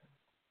 Yeah.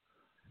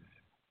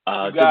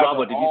 You guys are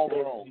all did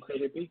wrong. you say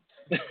Higbee?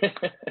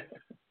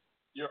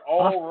 You're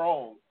all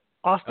wrong.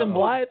 Austin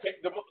Blythe.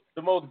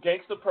 The most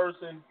gangster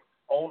person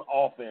on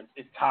offense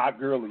is Todd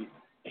Gurley.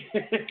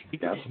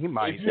 He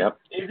might.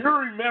 If you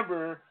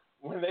remember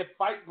when that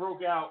fight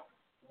broke out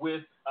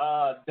with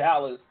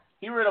Dallas,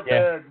 he ran up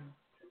there,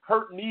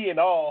 hurt knee and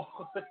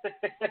all.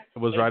 It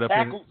was right up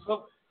in.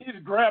 He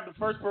just grabbed the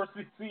first person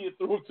he see and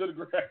threw him to the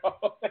ground.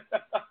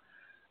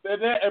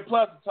 and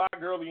plus, Todd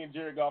Gurley and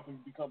Jared Goff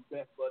have become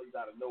best buddies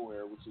out of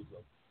nowhere, which is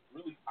a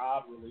really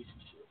odd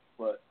relationship.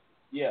 But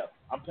yeah,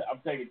 I'm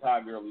taking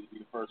Todd Gurley to be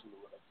the first one to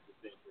run up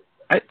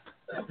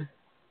to the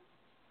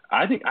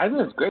I think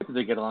it's great that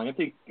they get along. I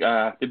think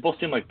they both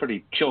seem like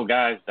pretty chill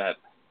guys that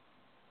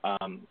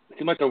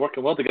seem like they're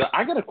working well together.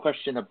 I got a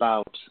question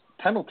about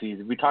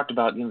penalties. We talked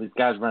about these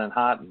guys running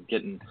hot and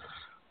getting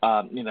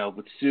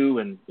with Sue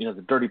and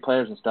the dirty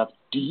players and stuff.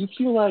 Do you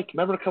feel like,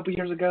 remember a couple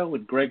years ago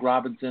when Greg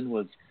Robinson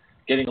was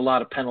getting a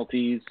lot of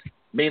penalties,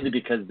 mainly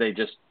because they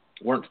just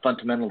weren't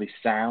fundamentally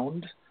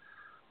sound?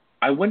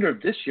 I wonder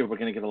if this year we're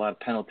going to get a lot of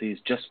penalties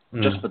just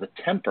for the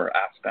temper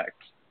aspect.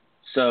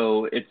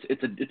 So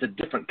it's a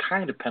different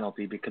kind of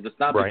penalty because it's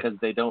not because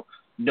they don't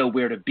know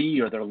where to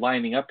be or they're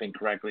lining up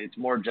incorrectly. It's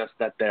more just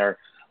that their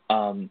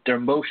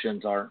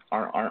emotions aren't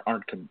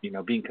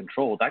being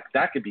controlled.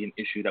 That could be an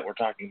issue that we're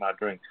talking about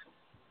during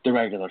the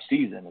regular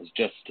season, is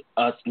just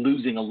us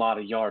losing a lot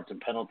of yards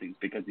and penalties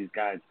because these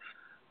guys,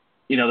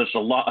 there's a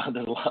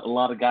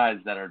lot of guys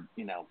that are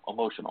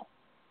emotional.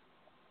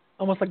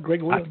 Almost like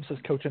Greg Williams is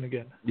coaching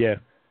again. Yeah.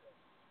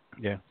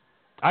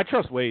 I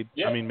trust Wade.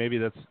 Yeah. I mean, maybe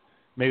that's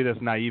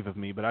naive of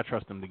me, but I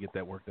trust him to get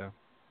that work done.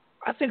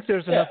 I think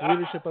there's enough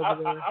leadership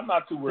over there. I'm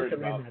not too worried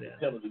about the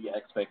penalty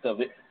aspect of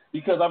it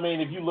because, I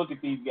mean, if you look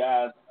at these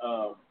guys,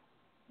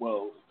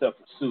 except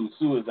for Sue.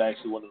 Sue is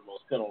actually one of the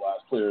most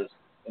penalized players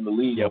in the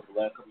league over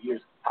the last couple of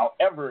years.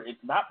 However,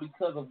 it's not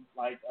because of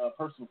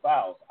personal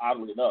fouls,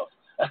 oddly enough.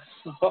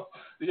 So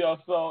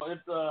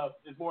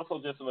it's more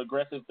so just an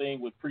aggressive thing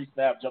with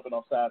pre-snap, jumping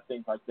off sides,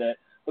 things like that.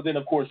 But then,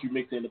 of course, you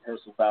mix in the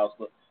personal fouls,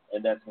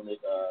 and that's when it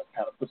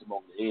kind of puts him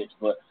over the edge.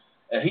 But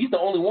he's the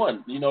only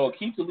one.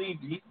 Aqib Talib,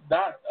 he's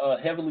not a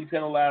heavily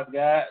penalized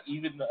guy.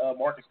 Even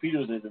Marcus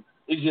Peters isn't.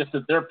 It's just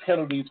that their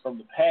penalties from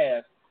the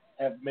past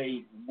have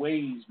made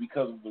waves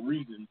because of the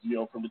reasons,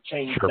 from the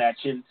chain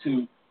snatching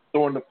to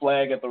throwing the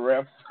flag at the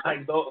refs.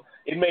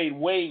 It made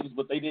waves,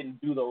 but they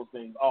didn't do those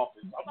things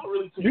often. I'm not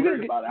really too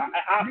worried about it.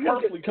 I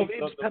personally think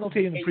Talib's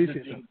penalty in the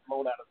preseason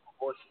blown out of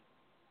proportion.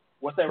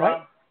 What's that,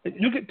 right? Rob?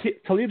 Look at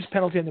Talib's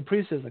penalty in the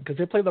preseason because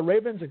they play the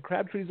Ravens and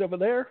Crabtree's over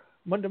there.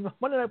 Monday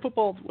Night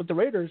Football with the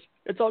Raiders,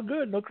 it's all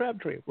good. No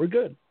Crabtree. We're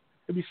good.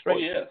 It'll be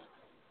straight.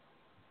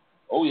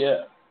 Oh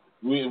yeah.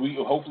 We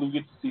hopefully we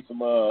get to see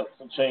some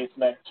chain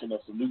snatching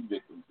of some new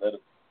victims.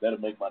 That'll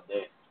make my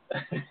day.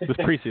 This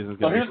preseason is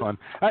gonna be fun.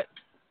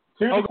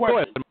 Here's the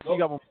question. You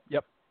got one.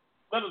 Yep.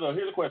 No.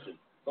 Here's the question.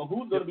 So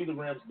who's going to be the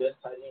Rams' best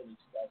tight end in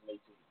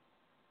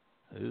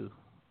 2018? Ooh.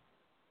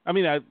 I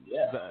mean,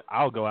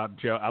 I'll go out.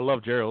 I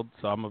love Gerald,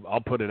 so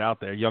I'll put it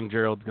out there. Young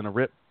Gerald's going to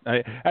rip.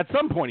 At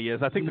some point, he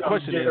is. I think the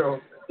question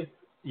is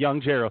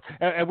young Gerald.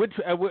 At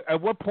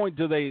what point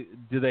do they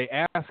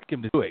ask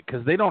him to do it?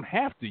 Because they don't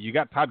have to. You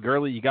got Todd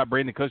Gurley, you got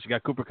Brandon Cooks, you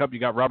got Cooper Kupp, you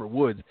got Robert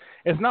Woods.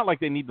 It's not like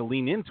they need to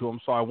lean into him.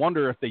 So I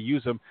wonder if they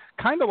use him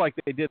kind of like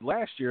they did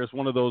last year as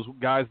one of those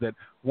guys that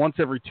once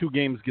every 2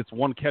 games gets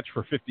one catch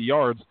for 50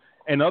 yards,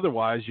 and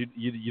otherwise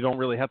you don't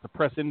really have to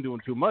press into him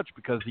too much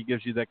because he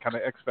gives you that kind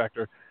of X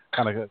factor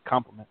kind of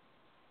compliment.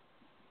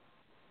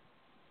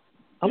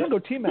 I'm going to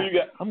go T-Mac.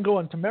 I'm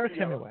going to Merrick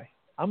Hemingway.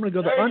 I'm going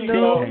to go the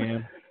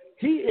unknown.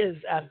 He is,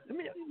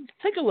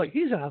 take a look.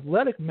 He's an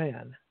athletic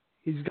man.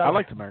 He's got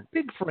a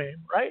big frame,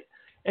 right?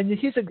 and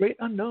he's a great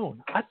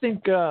unknown. I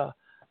think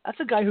that's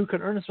a guy who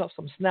can earn himself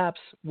some snaps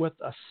with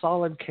a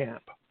solid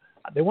camp.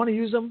 They want to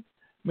use him.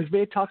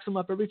 McVay talks him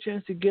up every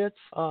chance he gets.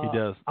 He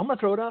does. I'm going to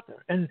throw it out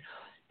there. And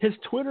his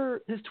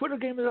Twitter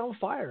game is on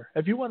fire.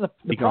 If you want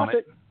the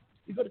profit,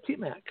 you go to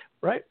T-Mac,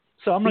 right?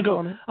 So I'm going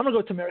to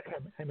go to Merrick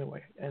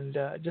Hemingway. And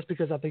just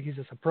because I think he's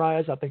a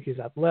surprise, I think he's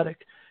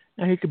athletic.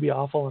 Now, he could be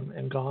awful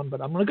and gone,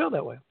 but I'm going to go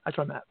that way. That's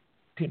why I'm at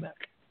T-Mac.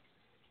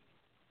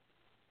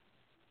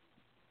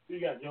 Who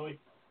you got, Joey?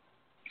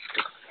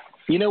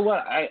 You know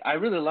what? I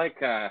really like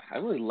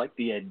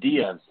the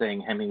idea of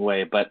saying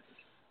Hemingway, but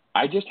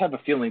I just have a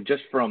feeling,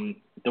 just from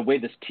the way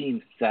this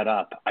team's set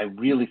up, I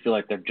really feel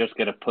like they're just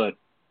going to put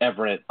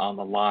Everett on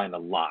the line a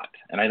lot,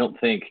 and I don't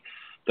think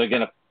they're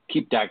going to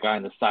keep that guy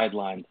on the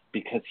sidelines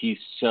because he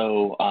has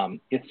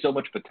so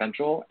much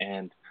potential,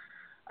 and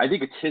I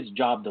think it's his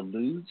job to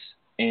lose,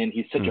 and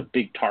he's such a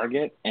big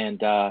target,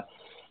 and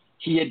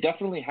he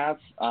definitely has.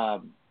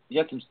 He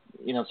has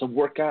some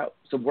work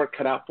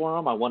cut out for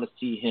him. I want to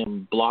see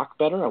him block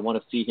better. I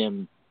want to see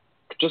him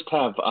just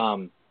have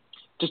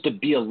just to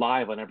be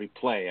alive on every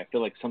play. I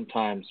feel like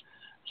sometimes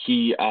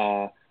he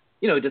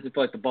he doesn't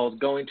feel like the ball's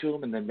going to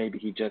him, and then maybe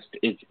he just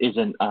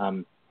isn't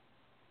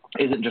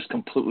just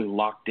completely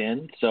locked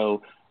in.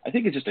 So I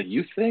think it's just a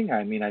youth thing.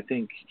 I mean, I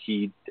think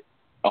he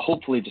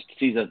hopefully just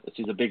sees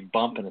a big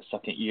bump in his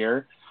second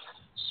year.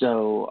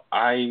 So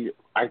I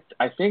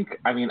think,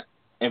 I mean,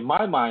 in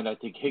my mind, I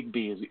think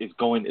Higbee is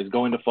going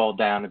to fall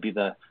down and be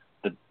the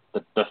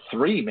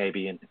 3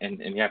 maybe, and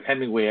you have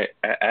Hemingway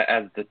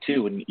as the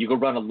 2, and you go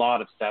run a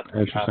lot of sets.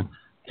 You have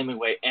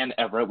Hemingway and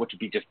Everett, which would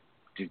be just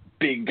these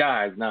big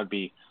guys, and that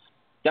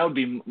would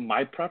be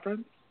my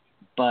preference.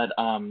 But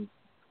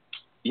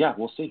yeah,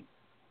 we'll see.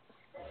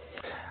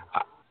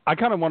 I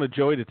kind of wanted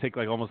Joey to take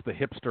like almost the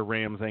hipster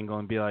Rams angle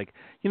and be like,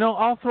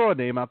 I'll throw a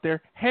name out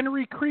there,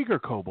 Henry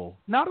Krieger-Coble.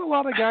 Not a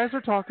lot of guys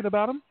are talking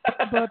about him,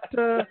 but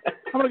I'm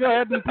going to go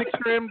ahead and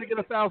picture him to get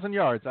 1,000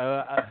 yards.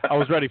 I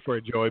was ready for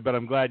it, Joey, but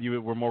I'm glad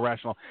you were more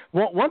rational.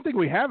 One thing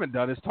we haven't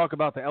done is talk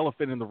about the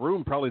elephant in the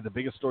room. Probably the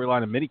biggest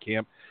storyline in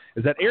minicamp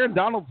is that Aaron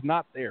Donald's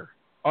not there.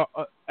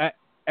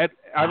 I've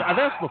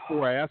asked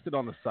before. I asked it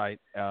on the site.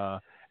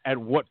 At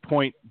what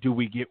point do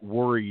we get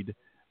worried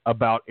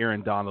about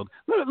Aaron Donald?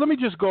 Let me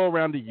just go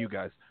around to you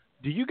guys.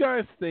 Do you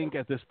guys think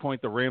at this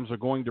point the Rams are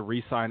going to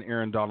re-sign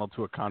Aaron Donald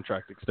to a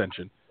contract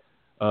extension?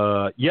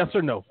 Yes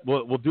or no?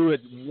 We'll do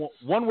it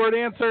one-word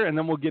answer, and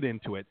then we'll get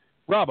into it.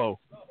 Robbo,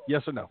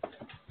 yes or no?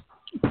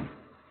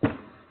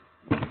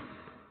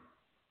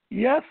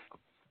 Yes.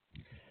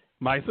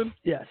 Myson?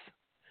 Yes.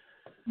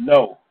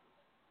 No.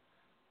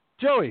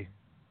 Joey?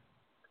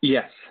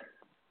 Yes.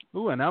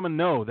 Ooh, and I'm a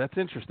no. That's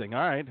interesting.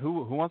 All right.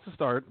 Who wants to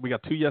start? We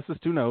got 2 yeses,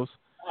 2 nos.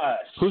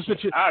 Who's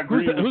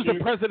the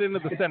president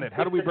of the Senate?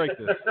 How do we break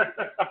this?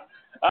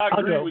 I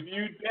agree with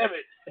you. Damn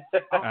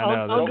it.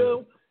 I'll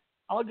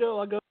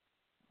go.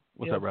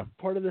 What's up, bro?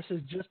 Part of this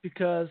is just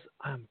because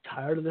I'm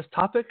tired of this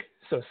topic.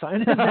 So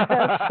sign in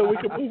that so we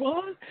can move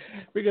on.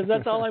 Because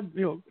that's all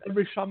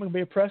every Sean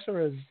McVay presser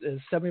is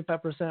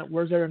 75%.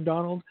 Where's Aaron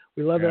Donald?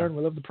 We love Aaron.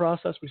 We love the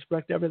process. We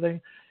respect everything.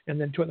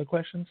 And then 2 other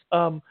questions.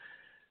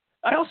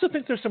 I also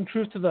think there's some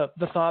truth to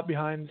the thought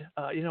behind,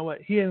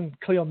 he and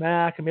Khalil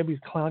Mack and maybe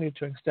Clowney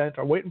to an extent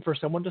are waiting for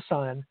someone to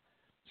sign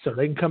so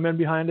they can come in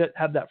behind it,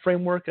 have that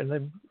framework, and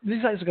then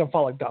these guys are going to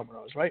fall like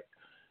dominoes, right?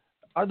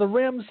 Are the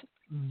Rams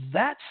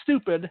that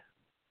stupid?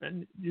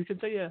 And you can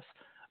say yes.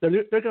 They're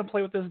going to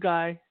play with this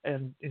guy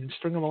and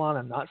string him along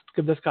and not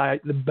give this guy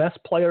the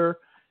best player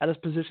at his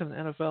position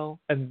in the NFL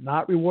and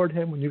not reward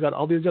him when you got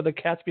all these other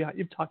cats behind.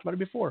 You've talked about it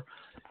before.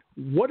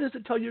 What does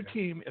it tell your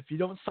team if you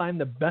don't sign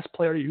the best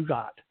player you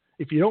got?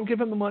 If you don't give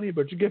him the money,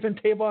 but you give him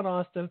Tavon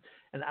Austin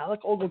and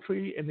Alec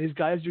Ogletree and these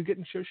guys you're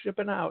getting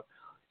shipping out,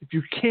 if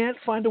you can't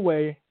find a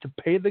way to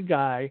pay the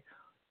guy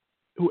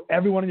who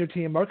everyone on your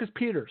team, Marcus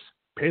Peters,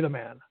 pay the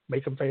man,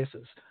 make him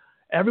faces.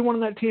 Everyone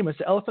on that team, it's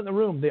the elephant in the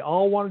room. They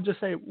all want to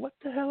just say, what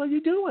the hell are you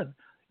doing?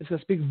 It's going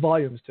to speak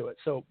volumes to it.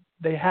 So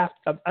they have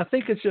to, I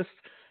think it's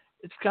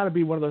got to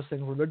be one of those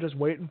things where they're just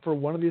waiting for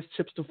one of these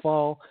chips to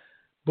fall.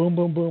 Boom,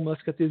 boom, boom.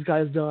 Let's get these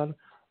guys done.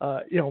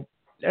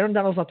 Aaron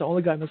Donald's not the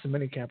only guy missing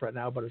minicamp right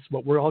now, but it's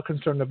what we're all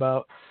concerned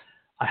about.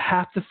 I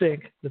have to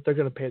think that they're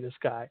going to pay this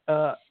guy.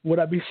 Would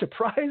I be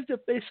surprised if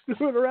they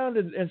screw it around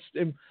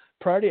in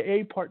priority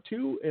A, part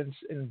 2,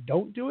 and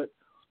don't do it?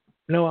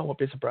 No, I won't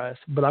be surprised.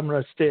 But I'm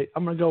going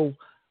to go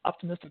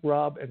optimistic,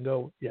 Rob, and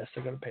go, yes,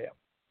 they're going to pay him.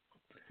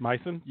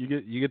 Myson, you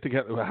get to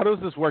get. How does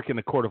this work in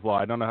the court of law?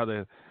 I don't know how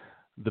the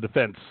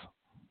defense.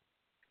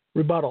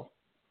 Rebuttal.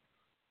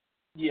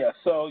 Yeah,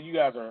 so you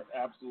guys are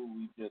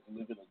absolutely just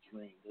living a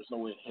dream. There's no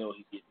way in hell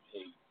he's getting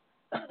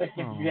paid.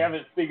 If you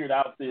haven't figured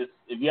out this,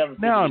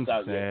 now I'm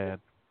sad.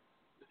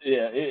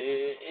 Yeah,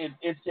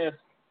 it's just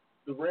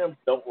the Rams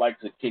don't like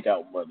to kick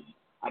out money.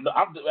 We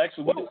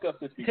discussed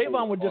this before.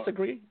 Tavon would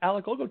disagree.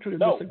 Alec Ogletree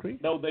would disagree.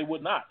 No, they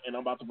would not, and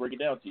I'm about to break it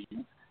down to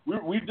you.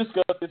 We've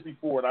discussed this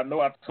before, and I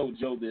know I've told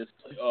Joe this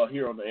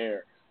here on the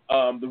air.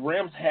 The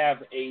Rams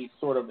have a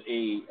sort of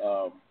a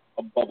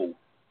bubble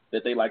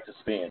that they like to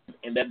spend,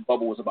 and that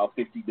bubble was about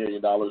 $50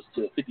 million to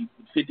 $50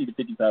 to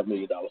 $55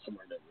 million,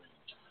 somewhere in that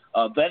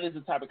range. That is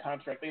the type of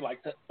contract they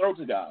like to throw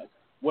to guys,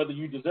 whether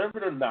you deserve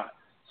it or not.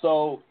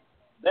 So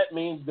that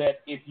means that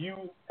if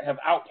you have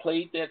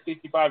outplayed that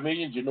 $55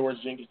 million,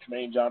 Janoris Jenkins,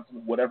 Tremaine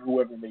Johnson,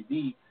 whoever it may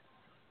be,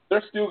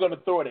 they're still going to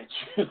throw it at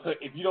you.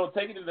 If you don't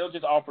take it, then they'll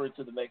just offer it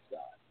to the next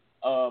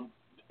guy.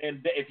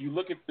 And if you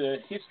look at the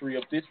history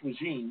of this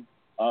regime,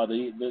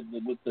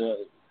 with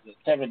the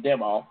Kevin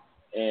Demoff,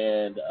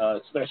 and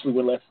especially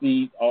when Les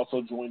Snead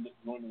also joined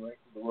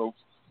the ropes,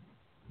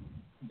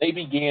 they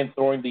began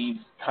throwing these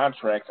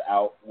contracts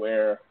out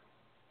where,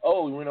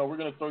 we're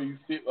going to throw you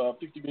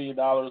 $50 million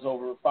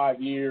over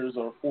 5 years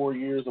or 4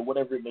 years or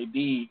whatever it may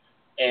be,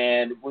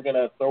 and we're going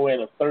to throw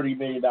in a $30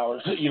 million,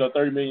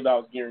 $30 million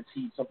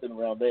guaranteed, something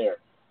around there.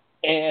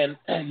 And,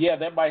 yeah,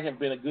 that might have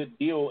been a good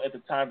deal at the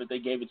time that they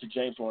gave it to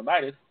James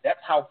Laurinaitis. That's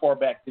how far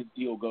back this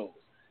deal goes.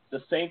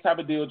 The same type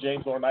of deal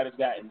James Laurinaitis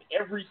got in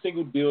every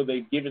single deal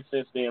they've given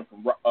since then,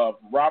 from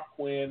Rob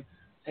Quinn,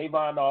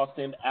 Tavon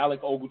Austin,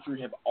 Alec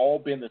Ogletree, have all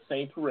been the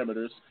same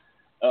perimeters.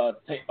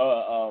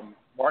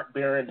 Mark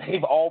Barron,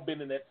 they've all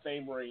been in that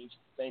same range,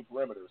 same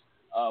perimeters.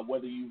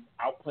 Whether you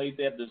outplayed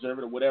that, deserve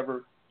it, or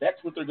whatever,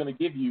 that's what they're going to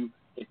give you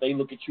if they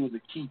look at you as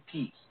a key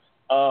piece.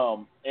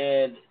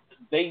 And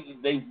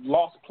they've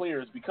lost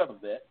players because of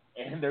that,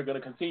 and they're going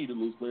to continue to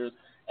lose players.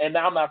 And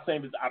now I'm not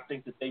saying that I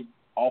think that they've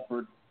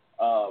offered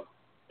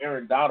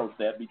Aaron Donald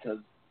that, because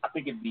I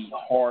think it'd be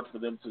hard for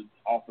them to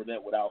offer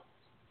that without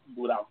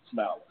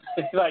smiling.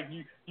 Like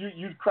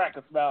you'd crack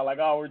a smile like,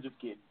 oh, we're just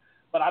kidding.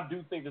 But I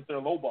do think that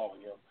they're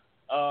lowballing him.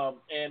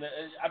 And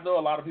I know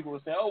a lot of people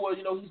were saying, oh, well,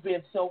 he's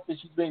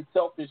being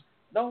selfish.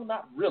 No,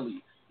 not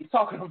really. You're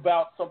talking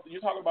about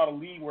a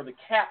league where the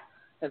cap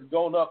has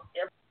gone up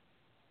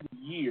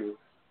every year,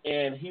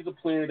 and he's a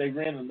player. They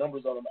ran the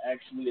numbers on him,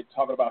 actually. They're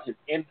talking about his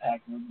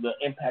impact, the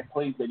impact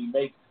plays that he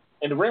makes.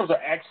 And the Rams are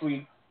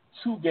actually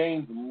 2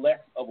 games less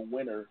of a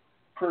winner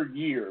per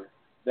year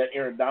that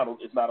Aaron Donald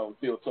is not on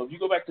the field. So if you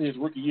go back to his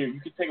rookie year,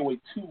 you could take away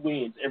 2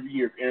 wins every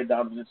year if Aaron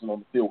Donald isn't on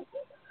the field with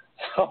them.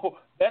 So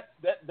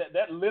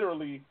that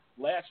literally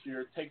last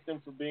year takes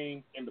them from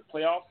being in the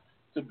playoffs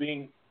to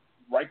being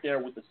right there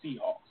with the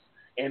Seahawks.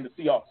 And the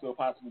Seahawks will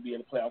possibly be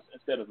in the playoffs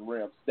instead of the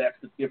Rams. That's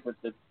the difference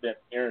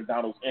that Aaron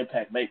Donald's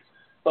impact makes.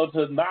 So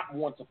to not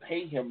want to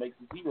pay him makes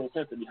zero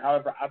sense to me.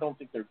 However, I don't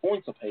think they're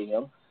going to pay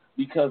him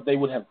because they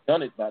would have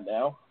done it by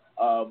now.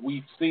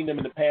 We've seen them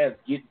in the past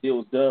get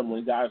deals done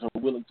when guys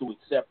are willing to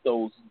accept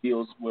those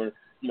deals where,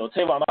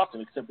 Tavon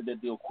Austin accepted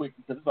that deal quick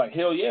because it's like,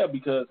 hell yeah,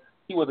 because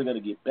he wasn't going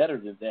to get better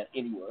than that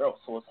anywhere else.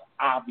 So it's an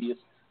obvious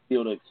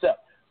deal to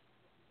accept.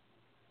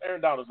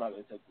 Aaron Donald's not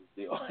going to take this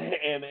deal.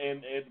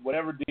 and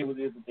whatever deal it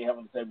is that they have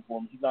on the table for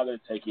him, he's not going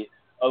to take it.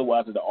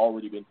 Otherwise, it had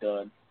already been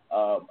done.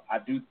 I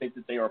do think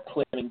that they are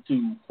planning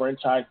to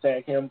franchise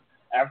tag him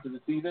after the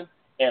season,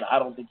 and I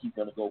don't think he's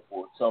going to go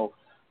for it. So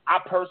I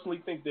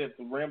personally think that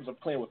the Rams are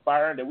playing with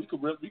fire, and that we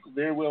could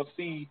very well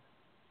see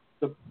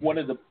one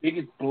of the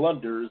biggest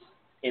blunders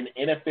in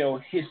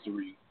NFL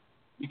history,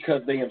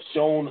 because they have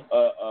shown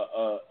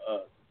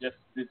just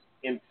this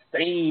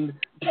insane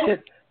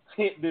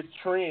this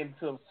trend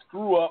to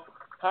screw up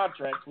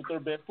contracts with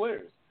their best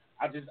players.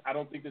 I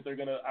don't think they're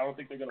gonna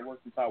work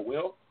this out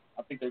well.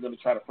 I think they're gonna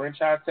try to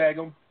franchise tag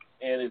them,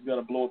 and it's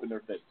gonna blow up in their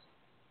face.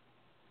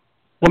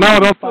 Well, no,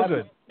 that's so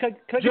good. Can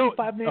I give you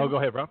 5 names? Oh, go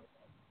ahead, bro.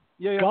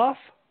 Yeah. Goff,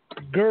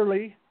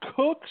 Gurley,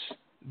 Cooks,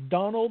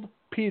 Donald,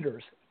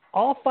 Peters.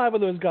 All 5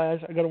 of those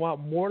guys are going to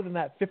want more than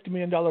that $50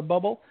 million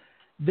bubble.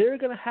 They're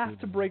going to have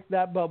to break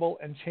that bubble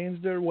and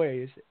change their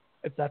ways,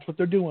 if that's what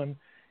they're doing,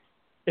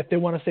 if they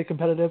want to stay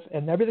competitive.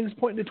 And everything's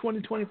pointing to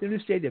 2020 at the new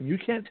stadium. You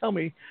can't tell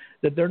me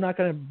that they're not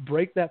going to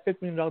break that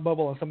 $50 million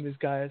bubble on some of these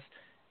guys.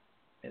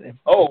 And they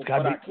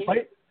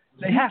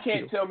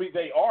can't tell me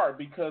they are,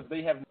 because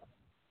they have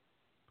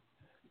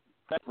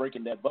not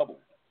breaking that bubble.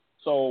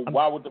 So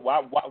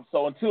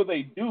so until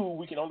they do,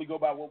 we can only go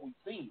by what we've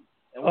seen.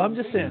 I'm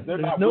just saying,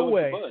 there's no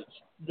way.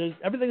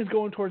 Everything is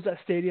going towards that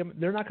stadium.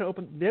 They're not going to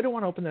open. They don't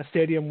want to open that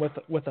stadium with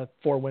a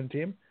 4-win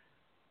team.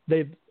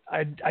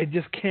 I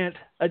just can't.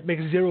 It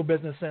makes zero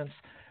business sense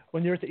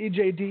when you're at the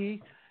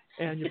EJD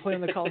and you're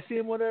playing the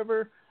Coliseum,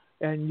 whatever,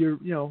 and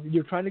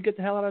you're trying to get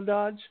the hell out of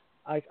Dodge.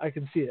 I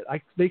can see it.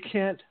 They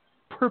can't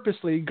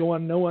purposely go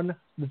on knowing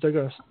that they're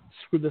going to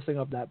screw this thing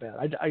up that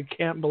bad. I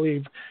can't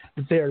believe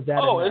that they are that.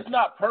 Oh, it's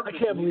not purposely.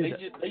 I can't believe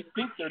they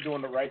think they're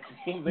doing the right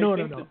thing. They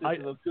think that this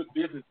is a good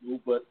business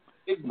move, but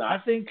it's not. I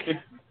think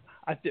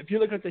if you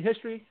look at the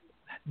history,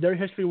 their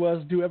history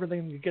was do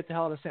everything to get the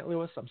hell out of St.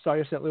 Louis. I'm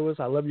sorry, St. Louis.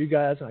 I love you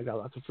guys, and I got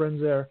lots of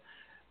friends there.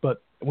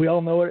 But we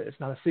all know it. It's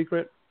not a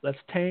secret. Let's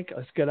tank.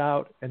 Let's get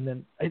out. And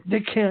then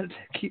they can't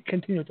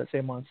continue with that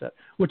same mindset,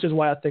 which is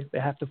why I think they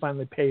have to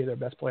finally pay their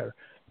best player.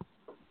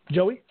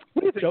 Joey?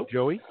 What do you think,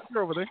 Joey?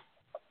 You're over there.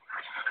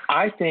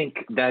 I think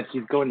that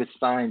he's going to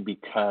sign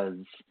because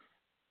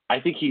I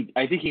think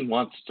he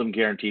wants some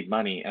guaranteed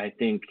money, and I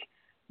think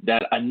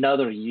that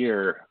another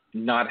year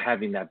not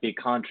having that big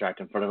contract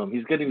in front of him,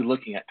 he's going to be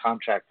looking at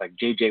contracts like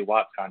J.J.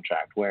 Watt's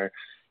contract, where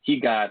he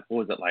got,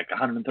 what was it, like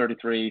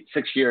 133,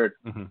 6-year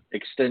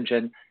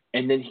extension,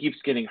 and then he keeps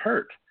getting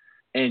hurt.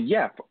 And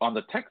yeah, on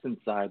the Texans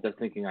side, they're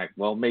thinking like,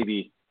 well,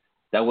 maybe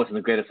that wasn't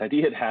the greatest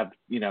idea to have,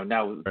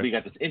 now we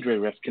got this injury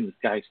risk. Can this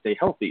guy stay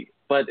healthy?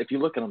 But if you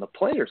look at on the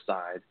player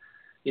side,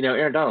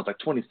 Aaron Donald's like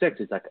 26.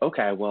 He's like,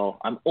 okay, well,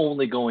 I'm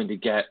only going to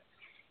get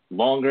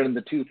longer in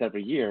the tooth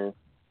every year.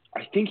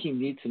 I think he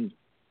needs some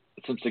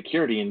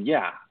security. And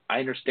yeah, I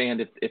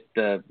understand if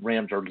the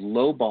Rams are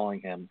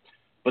lowballing him,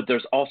 but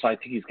there's also, I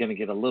think he's going to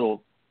get a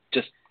little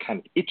just kind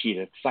of itchy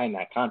to sign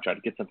that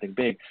contract, to get something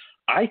big.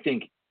 I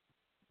think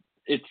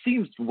it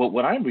seems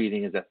what I'm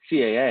reading is that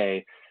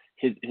CAA,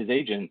 his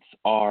agents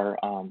are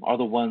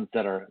the ones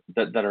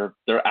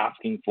they're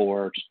asking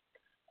for just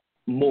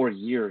more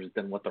years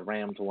than what the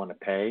Rams want to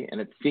pay, and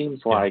it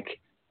seems like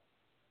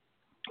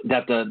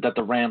that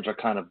the Rams are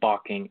kind of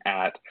balking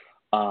at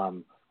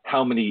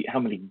how many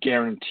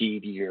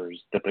guaranteed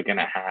years that they're going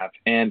to have,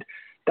 and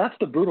that's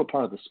the brutal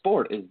part of the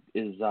sport is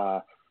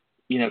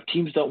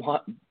teams don't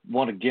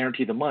want to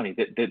guarantee the money.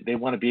 They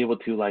want to be able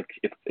to, like,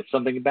 if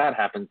something bad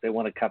happens, they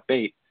want to cut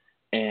bait,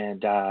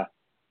 and I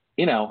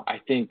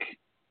think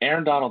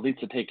Aaron Donald needs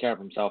to take care of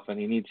himself, and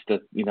he needs to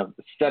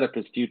set up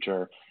his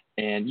future.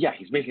 And yeah,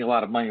 he's making a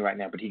lot of money right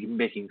now, but he's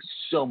making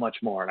so much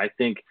more. And I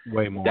think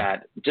way more.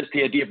 That just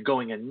the idea of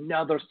going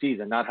another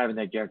season, not having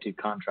that guaranteed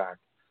contract,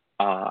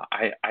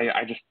 I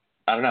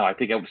don't know. I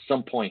think at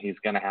some point he's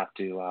going to have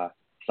to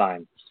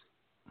sign.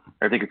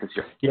 I think it's this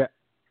year. Yeah,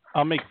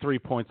 I'll make 3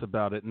 points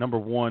about it. Number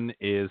one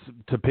is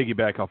to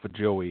piggyback off of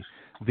Joey,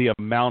 the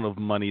amount of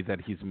money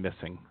that he's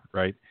missing.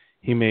 Right?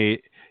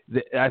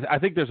 I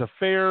think there's a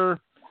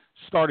fair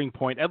starting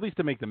point, at least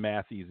to make the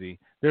math easy.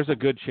 There's a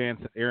good chance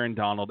that Aaron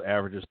Donald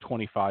averages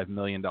 $25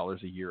 million a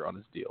year on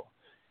his deal.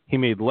 He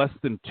made less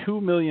than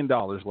 $2 million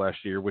last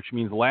year, which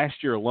means last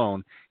year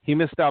alone, he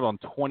missed out on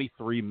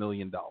 $23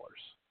 million.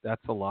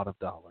 That's a lot of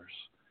dollars.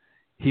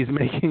 He's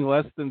making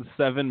less than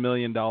 $7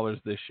 million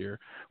this year,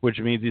 which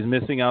means he's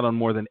missing out on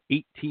more than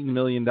 $18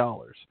 million.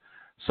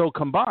 So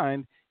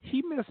combined,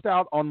 he missed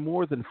out on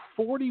more than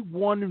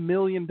 $41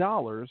 million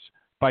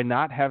by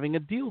not having a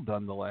deal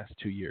done the last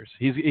 2 years.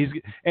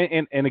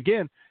 And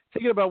again,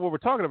 thinking about what we're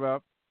talking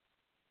about,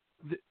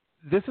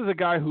 this is a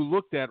guy who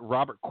looked at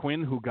Robert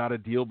Quinn, who got a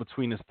deal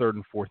between his third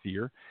and fourth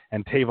year,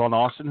 and Tavon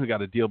Austin, who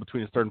got a deal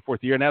between his third and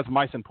fourth year. And as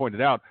Myson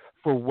pointed out,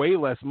 for way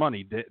less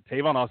money,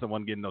 Tavon Austin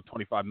wasn't getting no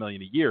 $25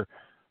 million a year,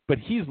 but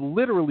he's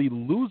literally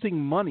losing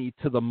money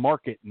to the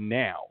market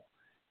now.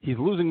 He's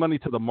losing money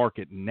to the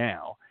market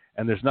now,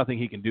 and there's nothing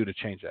he can do to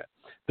change that.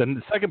 Then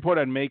the second point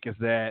I'd make is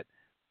that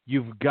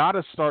you've got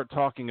to start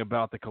talking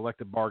about the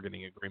collective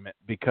bargaining agreement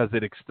because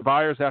it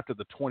expires after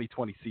the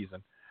 2020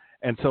 season.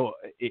 And so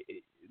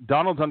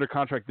Donald's under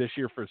contract this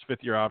year for his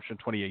fifth-year option,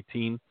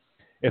 2018.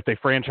 If they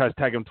franchise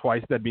tag him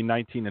twice, that'd be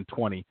 19 and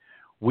 20.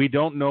 We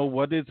don't know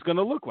what it's going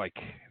to look like,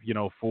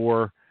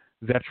 for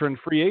veteran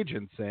free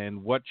agents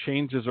and what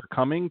changes are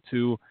coming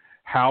to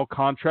how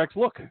contracts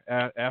look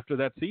after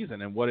that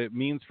season and what it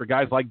means for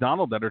guys like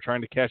Donald that are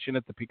trying to cash in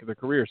at the peak of their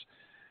careers.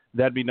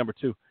 That'd be number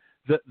two.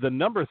 The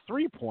number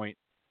 3 point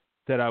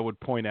that I would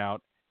point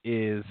out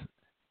is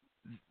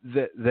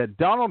that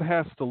Donald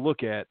has to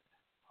look at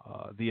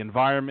the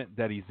environment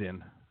that he's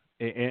in.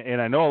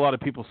 And I know a lot of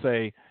people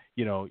say,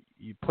 you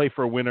play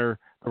for a winner,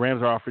 the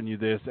Rams are offering you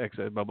this,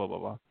 blah, blah, blah,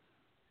 blah.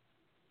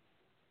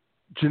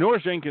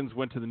 Janoris Jenkins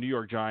went to the New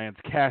York Giants,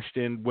 cashed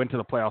in, went to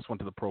the playoffs, went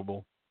to the Pro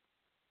Bowl.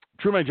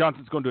 Truman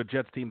Johnson's going to a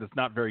Jets team that's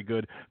not very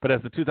good, but as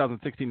the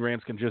 2016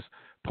 Rams can just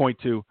point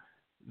to,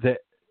 that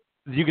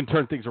you can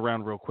turn things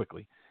around real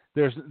quickly.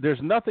 There's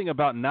nothing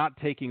about not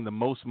taking the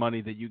most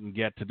money that you can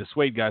get to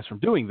dissuade guys from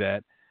doing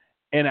that.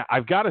 And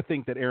I've got to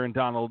think that Aaron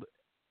Donald,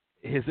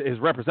 his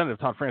representative,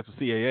 Todd France with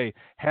CAA,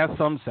 has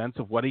some sense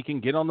of what he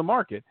can get on the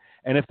market.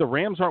 And if the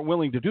Rams aren't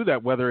willing to do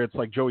that, whether it's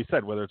like Joey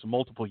said, whether it's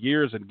multiple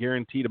years and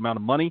guaranteed amount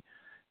of money,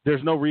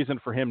 there's no reason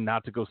for him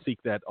not to go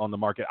seek that on the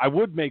market. I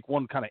would make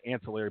one kind of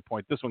ancillary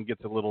point. This one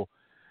gets a little,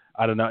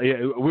 I don't know.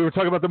 We were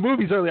talking about the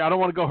movies earlier. I don't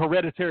want to go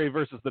Hereditary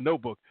versus The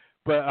Notebook,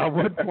 but I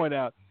would point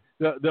out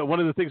one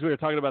of the things we were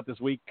talking about this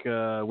week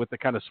with the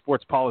kind of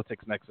sports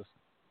politics nexus.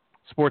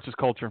 Sports is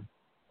culture.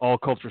 All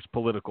culture is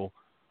political.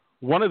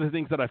 One of the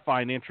things that I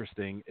find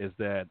interesting is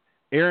that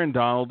Aaron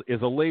Donald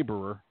is a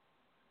laborer,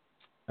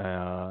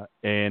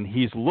 and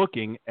he's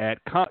looking at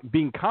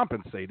being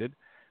compensated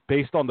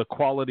based on the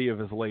quality of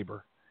his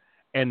labor.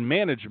 And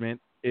management,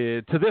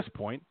 to this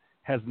point,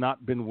 has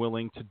not been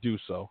willing to do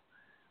so.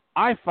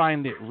 I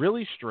find it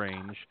really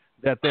strange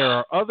that there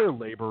are other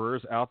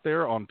laborers out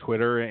there on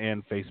Twitter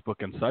and Facebook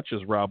and such,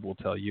 as Rob will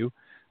tell you,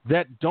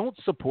 that don't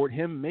support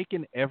him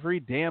making every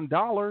damn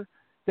dollar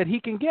that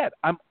he can get.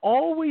 I'm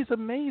always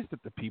amazed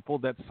at the people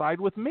that side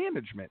with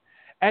management,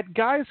 at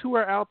guys who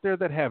are out there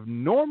that have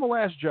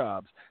normal-ass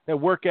jobs, that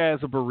work as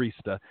a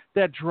barista,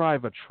 that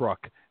drive a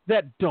truck,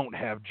 that don't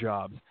have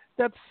jobs,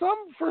 that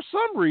for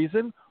some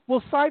reason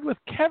will side with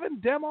Kevin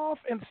Demoff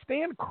and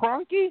Stan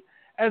Kroenke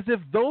as if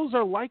those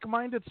are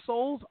like-minded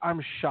souls.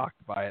 I'm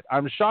shocked by it.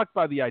 I'm shocked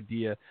by the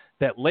idea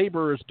that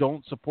laborers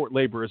don't support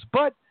laborers.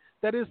 But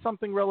that is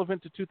something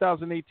relevant to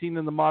 2018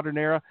 in the modern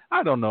era.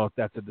 I don't know if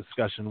that's a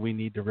discussion we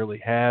need to really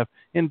have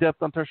in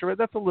depth on tertiary.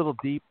 That's a little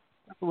deep.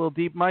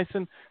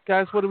 Myson,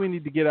 guys, what do we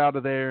need to get out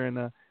of there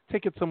and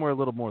take it somewhere a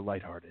little more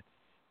lighthearted?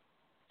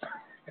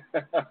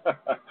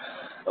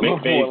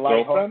 McVay's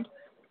girlfriend?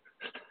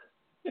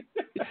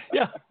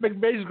 Yeah,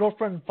 McVay's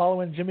girlfriend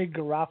following Jimmy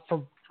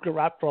Garoppolo.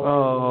 Jimmy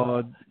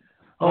Garoppolo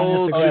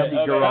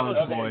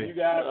boy. You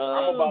guys,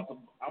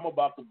 I'm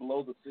about to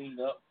blow the scene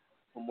up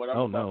from what I'm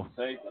about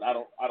to say, but I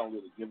don't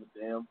really give a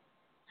damn.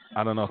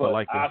 I don't know if I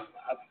like this.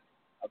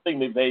 I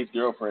think McVay's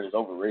girlfriend is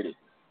overrated.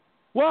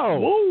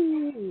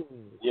 Whoa.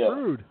 Yeah.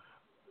 Rude.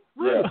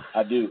 Yeah,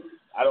 I do.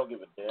 I don't give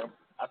a damn.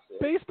 I said,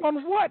 based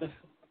on what?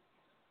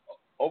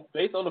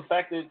 Based on the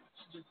fact that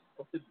she's just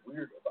something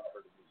weird about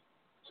her to me.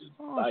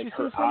 She's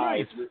her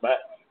eyes.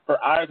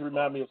 Her eyes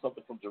remind me of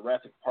something from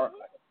Jurassic Park,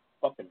 like a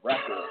fucking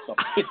raptor or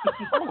something.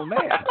 Oh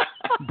man,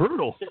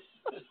 brutal.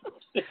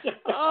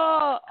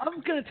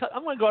 I'm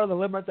gonna go out on the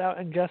limb right now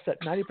and guess that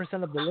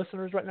 90% of the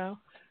listeners right now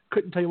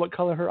couldn't tell you what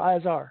color her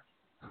eyes are.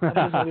 I'm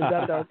just gonna leave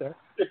that out there.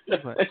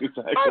 I'm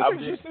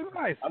just saying.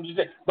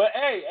 But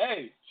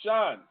hey,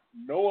 Sean,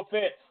 no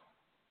offense.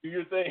 Do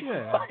your thing.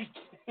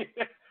 Yeah.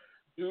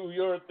 Do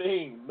your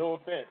thing. No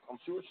offense. I'm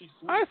sure she's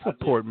sweet. I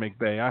support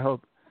McVay. I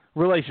hope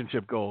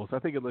relationship goals. I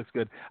think it looks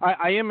good.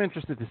 I am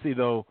interested to see,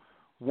 though,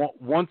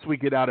 once we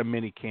get out of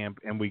minicamp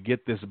and we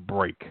get this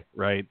break,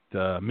 right?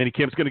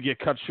 Minicamp's going to get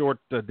cut short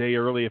a day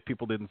early if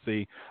people didn't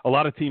see. A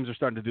lot of teams are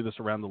starting to do this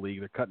around the league.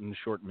 They're cutting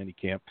short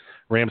minicamp.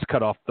 Rams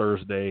cut off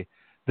Thursday.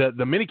 The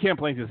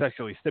minicamp length is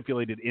actually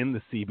stipulated in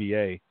the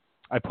CBA.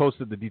 I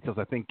posted the details,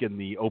 I think, in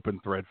the open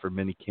thread for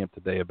minicamp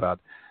today about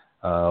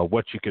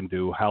what you can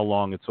do, how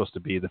long it's supposed to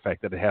be, the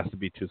fact that it has to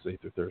be Tuesday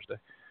through Thursday.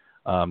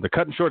 They're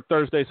cutting short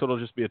Thursday, so it'll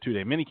just be a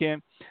 2-day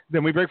minicamp.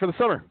 Then we break for the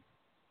summer,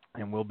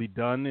 and we'll be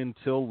done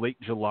until late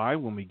July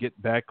when we get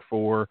back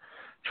for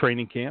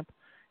training camp.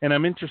 And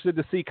I'm interested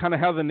to see kind of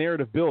how the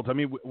narrative builds. I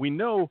mean, we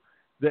know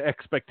the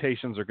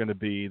expectations are going to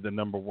be the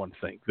number one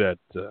thing, that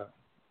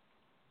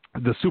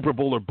the Super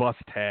Bowl or bust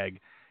tag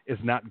is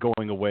not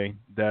going away.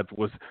 That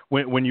was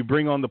when you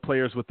bring on the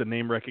players with the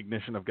name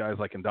recognition of guys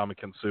like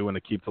Ndamukong Suh and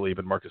Aqib Talib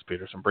and Marcus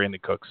Peters and Brandon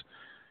Cooks,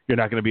 you're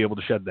not going to be able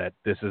to shed that.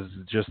 This is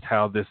just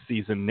how this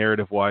season,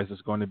 narrative-wise,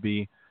 is going to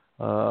be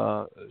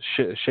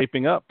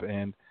shaping up,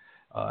 and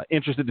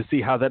interested to see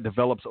how that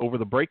develops over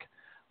the break.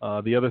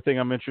 The other thing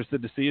I'm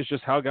interested to see is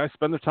just how guys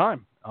spend their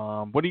time.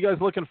 What are you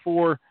guys looking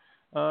for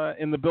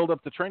in the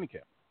build-up to training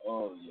camp?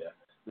 Oh, yeah.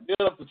 The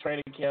build-up to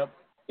training camp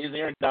is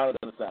Aaron Donald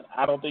going to sign?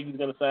 I don't think he's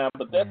going to sign,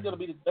 but that's going to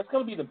be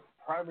the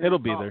primary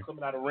talk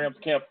coming out of Rams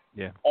camp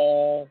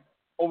all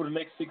over the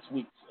next 6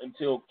 weeks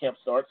until camp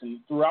starts and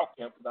throughout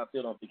camp, because I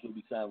still don't think he'll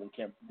be signed when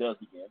camp does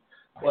begin.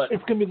 But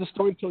it's going to be the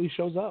story until he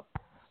shows up.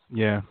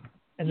 Yeah.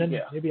 And then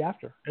maybe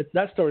after.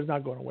 That story's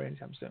not going away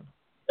anytime soon.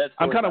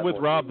 I'm kind of with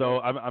Rob, though.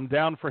 I'm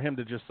down for him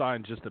to just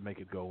sign just to make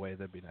it go away.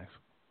 That'd be nice.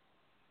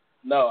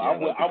 No,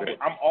 I'm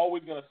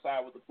always going to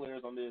side with the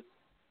players on this.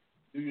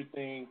 Do your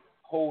thing.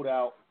 Hold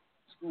out.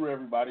 Screw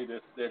everybody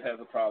that has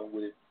a problem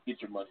with it.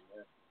 Get your money,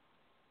 man.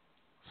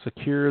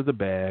 Secure the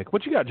bag.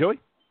 What you got,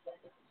 Joey?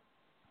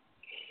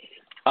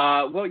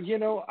 Well,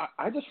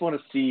 I just want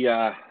to see.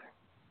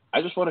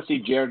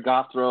 Jared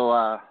Goff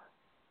throw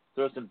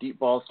some deep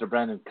balls to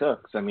Brandon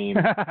Cooks. I mean,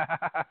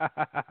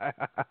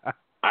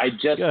 I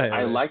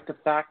like the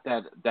fact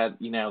that that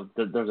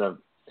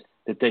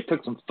they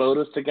took some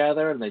photos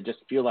together and they just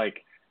feel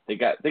like they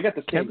got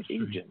the same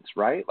agents,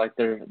 right? Like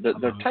they're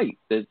tight.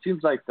 It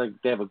seems like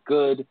they have a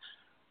good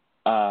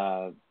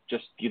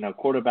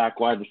quarterback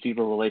wide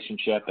receiver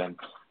relationship, and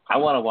I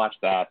want to watch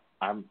that.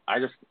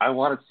 I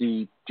want to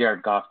see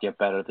Jared Goff get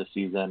better this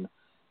season,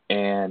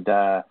 and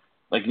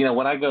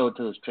when I go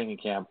to this training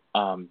camp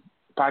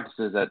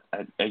practices at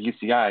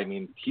UCI, I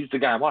mean, he's the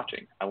guy I'm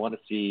watching. I want to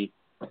see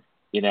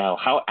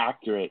how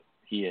accurate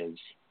he is,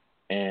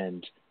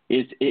 and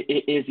is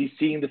he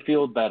seeing the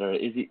field better?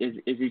 Is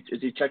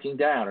he checking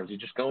down, or is he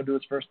just going to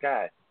his first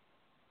guy?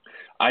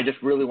 I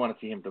just really want to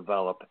see him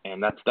develop,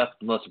 and that's the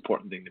most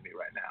important thing to me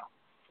right now.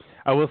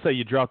 I will say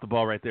you dropped the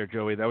ball right there,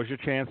 Joey. That was your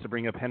chance to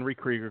bring up Henry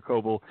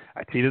Krieger-Coble.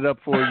 I teed it up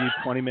for you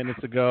 20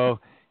 minutes ago.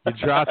 You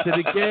dropped it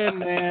again,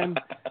 man.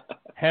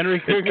 Henry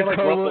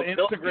Krieger-Coble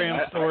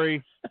Instagram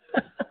story.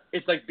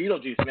 It's like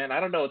Beetlejuice, man. I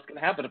don't know what's going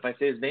to happen if I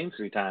say his name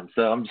 3 times,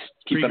 so I'm just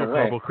keeping it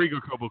away.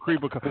 Krieger-Coble.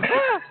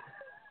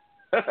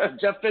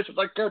 Jeff Fish was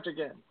like coach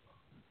again.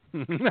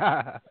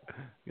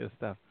 Good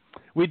stuff.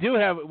 We do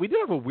have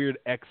a weird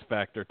X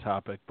Factor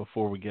topic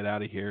before we get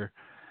out of here.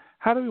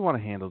 How do we want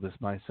to handle this,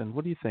 Myson?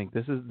 What do you think?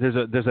 There's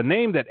a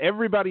name that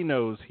everybody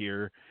knows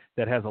here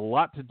that has a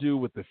lot to do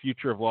with the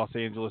future of Los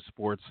Angeles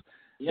sports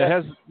that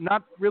has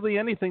not really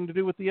anything to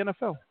do with the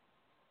NFL.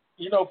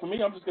 For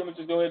me, I'm just going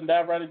to go ahead and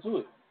dive right into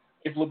it.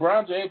 If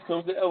LeBron James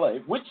comes to LA,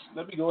 which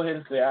let me go ahead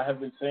and say I have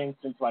been saying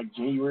since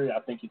January, I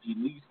think if he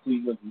leaves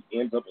Cleveland, he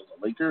ends up as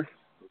a Laker.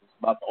 It's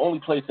about the only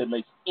place that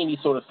makes any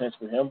sort of sense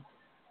for him,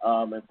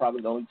 and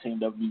probably the only team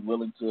that would be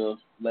willing to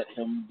let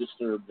him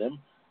disturb them.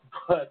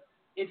 But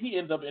if he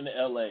ends up in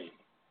LA,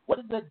 what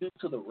does that do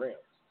to the Rams?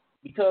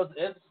 Because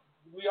as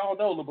we all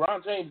know,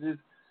 LeBron James is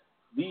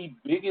the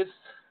biggest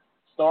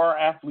star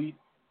athlete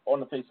on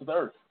the face of the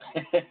earth.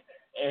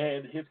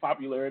 And his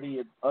popularity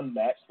is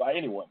unmatched by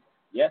anyone.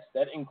 Yes,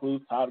 that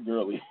includes Todd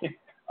Gurley.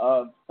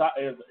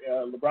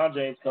 LeBron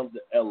James comes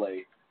to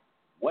L.A.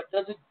 What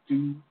does it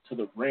do to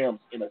the Rams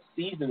in a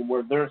season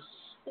where there's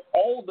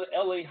all the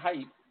L.A.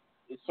 hype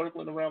is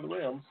circling around the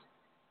Rams?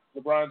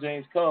 LeBron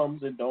James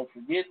comes, and don't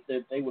forget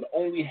that they would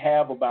only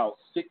have about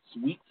 6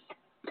 weeks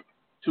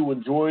to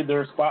enjoy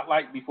their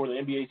spotlight before the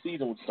NBA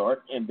season would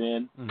start, and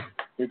then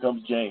here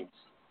comes James.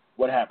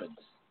 What happens?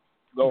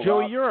 Go,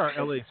 Joey, Rob. you're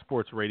our LA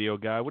sports radio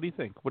guy. What do you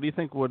think? What do you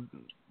think would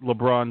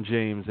LeBron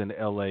James and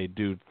LA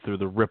do through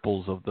the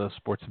ripples of the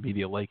sports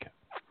media lake?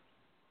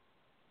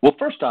 Well,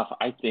 first off,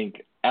 I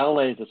think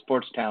LA as a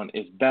sports town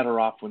is better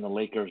off when the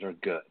Lakers are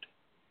good.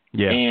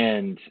 Yeah.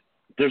 And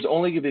there's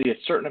only going to be a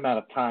certain amount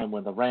of time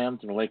when the Rams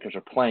and the Lakers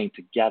are playing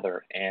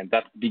together, and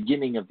that's the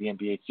beginning of the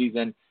NBA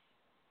season.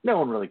 No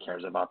one really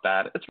cares about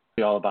that. It's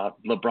really all about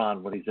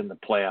LeBron when he's in the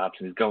playoffs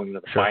and he's going to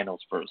the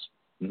finals for his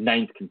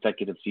 9th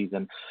consecutive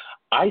season.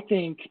 I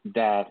think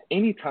that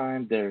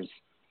anytime there's,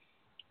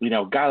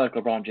 a guy like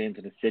LeBron James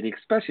in a city,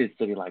 especially a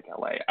city like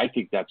LA, I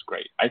think that's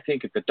great. I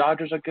think if the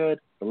Dodgers are good,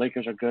 the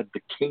Lakers are good,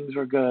 the Kings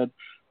are good,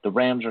 the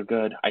Rams are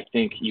good, I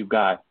think you've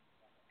got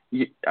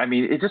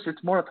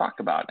it's more to talk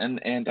about. And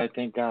I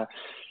think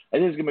it's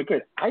going to be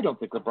great. I don't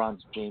think LeBron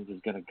James is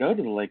going to go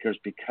to the Lakers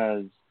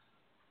because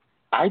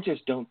I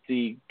just don't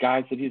see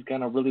guys that he's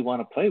going to really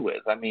want to play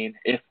with. I mean,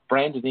 if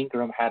Brandon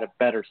Ingram had a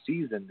better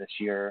season this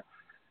year,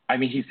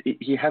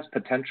 he has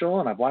potential,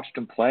 and I've watched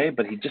him play,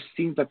 but he just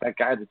seems like that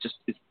guy that just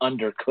is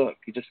undercooked.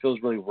 He just feels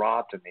really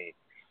raw to me.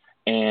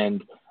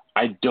 And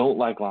I don't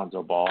like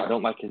Lonzo Ball. I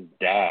don't like his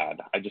dad.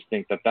 I just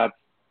think that's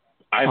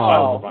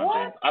LeBron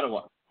James.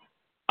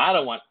 I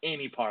don't want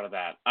any part of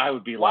that. I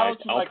would be I'll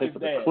play for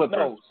the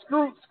Clippers.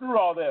 No, screw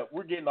all that.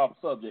 We're getting off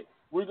the subject.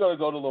 We're going to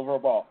go to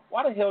LeVar Ball.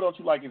 Why the hell don't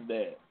you like his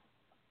dad?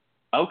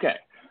 Okay.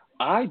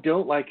 I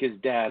don't like his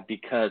dad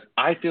because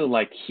I feel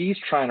like he's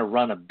trying to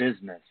run a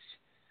business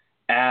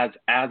as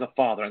a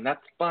father, and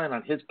that's fine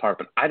on his part,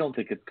 but I don't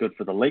think it's good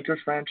for the Lakers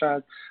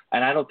franchise,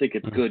 and I don't think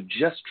it's good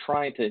just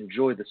trying to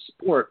enjoy the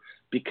sport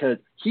because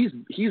he's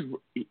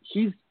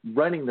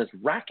running this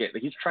racket.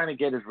 He's trying to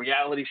get his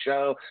reality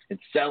show and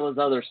sell his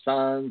other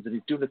sons, and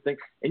he's doing the thing.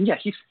 And yeah,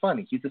 he's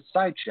funny. He's a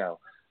sideshow.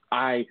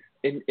 I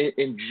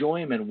enjoy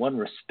him in one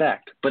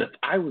respect, but if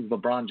I was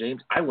LeBron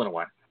James, I wouldn't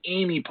want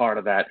any part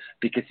of that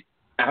because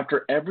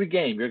after every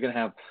game, you're going to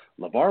have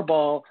LeVar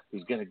Ball,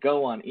 who's going to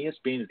go on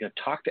ESPN, he's going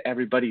to talk to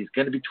everybody, he's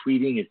going to be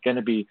tweeting, he's going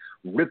to be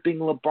ripping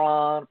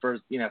LeBron for,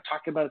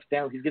 talking about his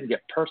family, he's going to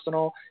get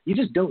personal. You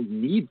just don't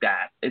need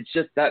that. It's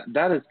just that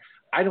is,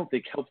 I don't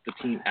think helps the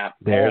team at all.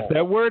 There's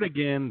that word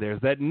again. There's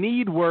that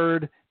need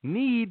word.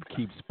 Need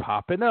keeps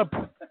popping up.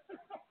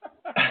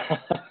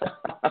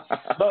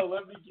 So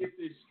let me get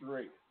this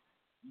straight.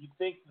 You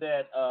think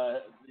that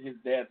his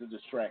dad's a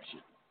distraction?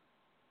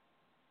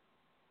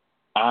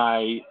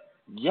 I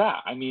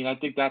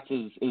think that's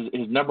his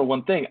number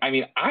one thing.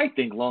 I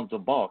think Lonzo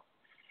Ball,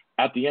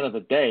 at the end of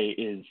the day,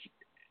 is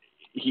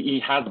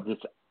he has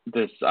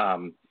this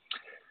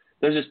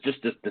there's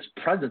just this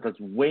presence that's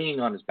weighing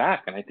on his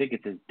back, and I think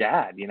it's his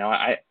dad.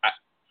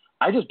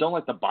 I just don't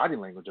like the body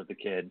language of the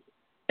kid,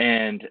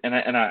 and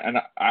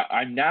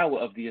I'm now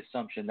of the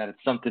assumption that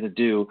it's something to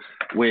do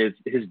with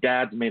his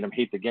dad's made him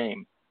hate the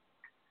game.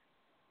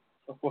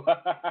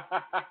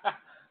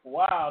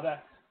 Wow,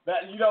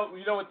 that you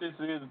know what this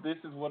is? This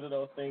is one of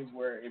those things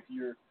where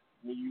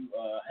when you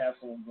have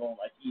someone going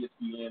like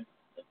ESPN and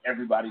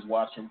everybody's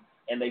watching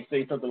and they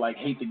say something like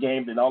hate the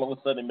game, then all of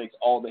a sudden it makes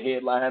all the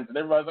headlines and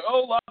everybody's like,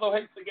 oh, Lonzo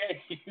hates the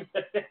game.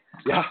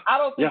 Yeah. I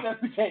don't think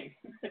that's the case.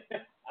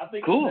 I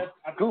think cool.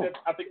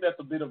 I think that's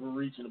a bit of a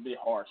reach and a bit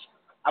harsh.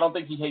 I don't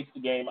think he hates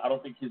the game. I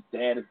don't think his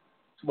dad is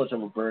too much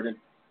of a burden.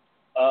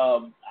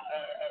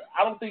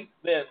 I don't think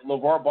that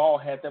LeVar Ball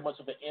had that much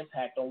of an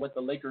impact on what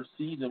the Lakers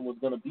season was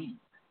going to be.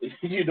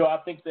 I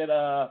think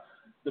that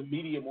the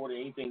media more than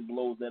anything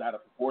blows that out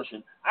of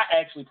proportion. I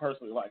actually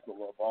personally like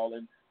LeVar Ball,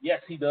 and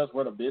yes, he does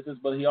run a business,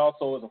 but he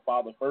also is a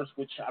father first,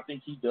 which I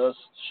think he does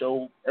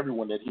show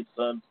everyone that his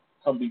sons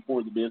come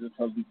before the business,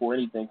 comes before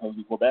anything, comes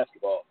before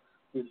basketball.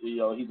 He's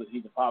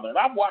a father, and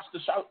I've watched the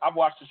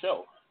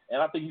show,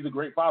 and I think he's a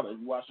great father. If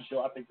you watch the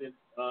show, I think that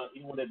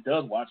anyone that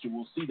does watch it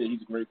will see that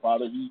he's a great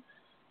father.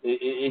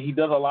 He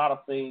does a lot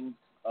of things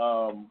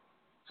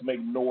to make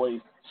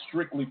noise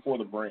strictly for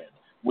the brand,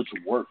 which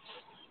works.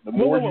 The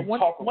more you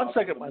talk about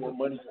it, the more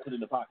money you put in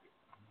the pocket.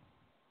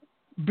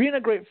 Being a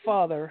great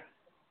father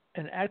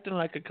and acting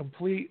like a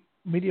complete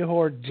media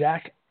whore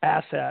jack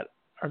asshat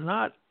are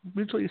not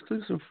mutually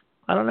exclusive.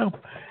 I don't know.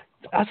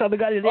 I saw the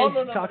guy today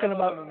talking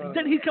about.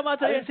 Didn't he come out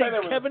today and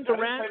say Kevin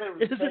Durant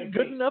isn't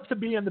good enough to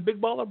be on the Big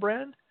Baller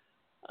brand?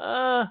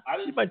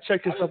 You might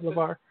check yourself,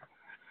 LeVar.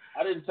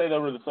 I didn't say they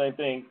were the same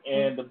thing.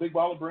 And the Big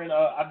Baller brand,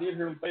 I did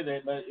hear him say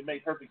that, but it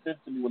made perfect sense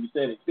to me when he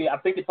said it. See, I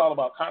think it's all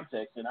about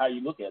context and how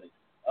you look at it.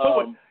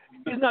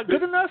 He's not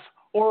good enough,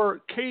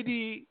 or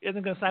KD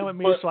isn't going to sign with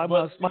me, so I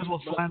might as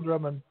well slander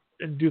him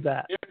and do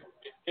that.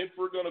 If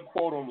we're going to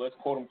quote him, let's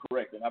quote him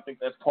correct. And I think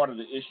that's part of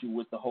the issue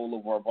with the whole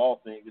LeVar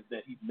Ball thing is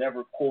that he's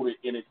never quoted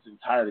in its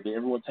entirety.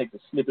 Everyone takes a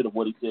snippet of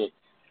what he said.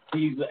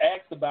 He's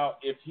asked about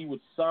if he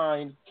would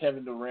sign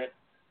Kevin Durant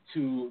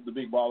to the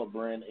Big Baller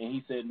brand, and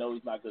he said no,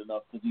 he's not good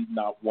enough because he's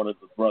not one of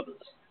the brothers.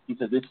 He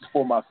said this is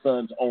for my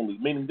sons only,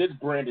 meaning this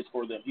brand is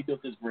for them. He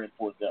built this brand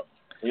for them.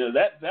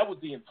 That was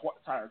the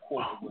entire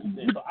quote of what he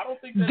said. So I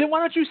don't think that. Then why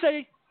don't you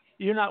say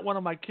you're not one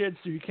of my kids,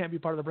 so you can't be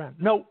part of the brand?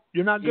 No,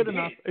 you're not good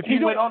enough. If he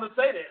went on to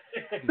say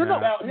that. No.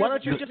 Why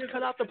don't you just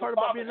cut out the part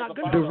about being not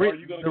good enough?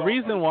 The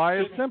reason why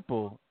is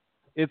simple.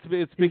 It's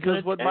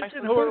because what Mike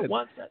said.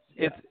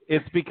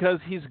 It's because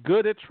he's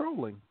good at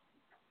trolling.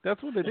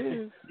 That's what it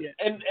is. Yeah.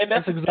 And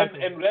that's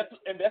exactly. And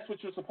that's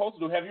what you're supposed to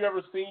do. Have you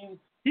ever seen?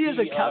 He is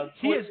No.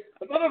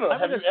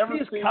 Have you ever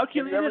seen?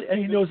 Calculated, and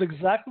he knows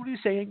exactly what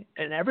he's saying,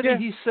 and everything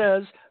he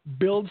says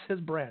builds his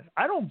brand.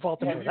 I don't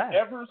fault him for that. Have you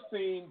ever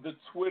seen the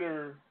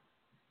Twitter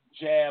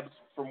jabs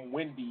from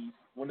Wendy's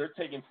when they're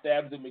taking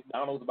stabs at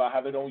McDonald's about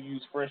how they don't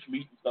use fresh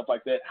meat and stuff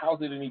like that?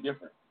 How's it any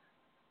different?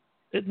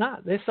 It's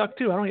not. They suck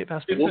too. I don't get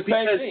past it. It's the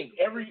same thing.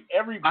 Every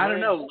brand, I don't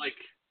know, like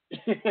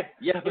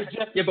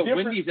but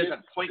Wendy's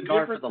isn't point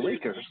guard for the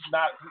Lakers.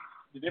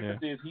 The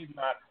difference is he's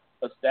not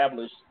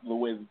established the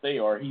way that they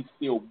are. He's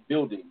still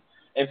building.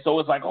 And so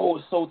it's like, oh,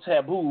 it's so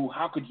taboo.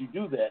 How could you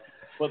do that?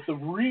 But the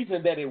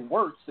reason that it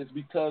works is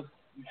because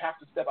you have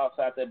to step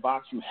outside that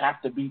box. You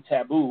have to be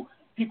taboo.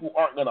 People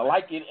aren't going to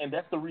like it, and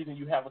that's the reason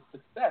you have a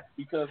success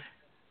because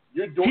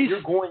you're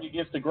going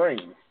against the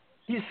grain.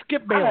 He's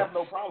Skip Bayless. I have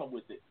no problem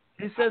with it.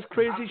 He says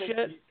crazy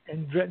shit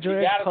and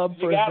you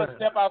got to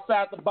step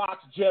outside the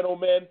box,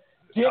 gentlemen.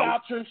 Get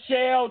out your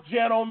shell,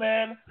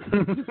 gentlemen.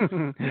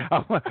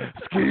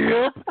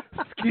 Skip.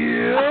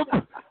 Get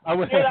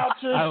out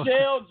your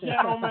shell,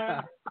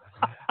 gentlemen.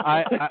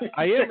 I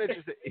am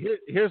interested.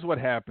 Here's what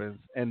happens,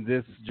 and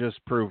this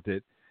just proved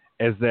it,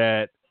 is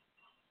that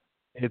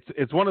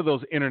it's one of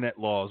those internet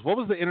laws. What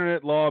was the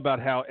internet law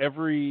about how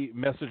every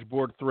message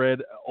board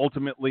thread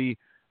ultimately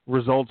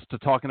results to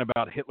talking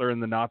about Hitler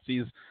and the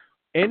Nazis?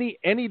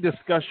 Any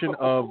discussion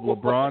of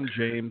LeBron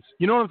James,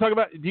 you know what I'm talking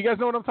about? Do you guys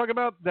know what I'm talking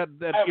about? That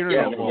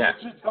internet law.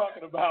 What you're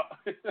talking about?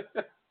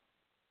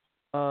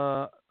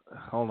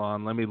 Hold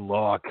on, let me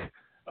look.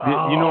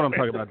 You know what I'm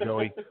talking about,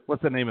 Joey?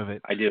 What's the name of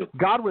it? I do.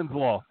 Godwin's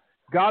law.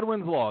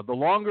 The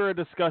longer a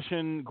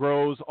discussion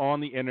grows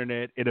on the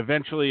internet, it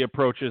eventually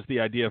approaches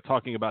the idea of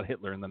talking about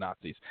Hitler and the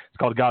Nazis. It's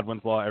called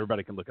Godwin's law.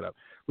 Everybody can look it up.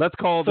 Let's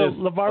call this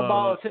LeVar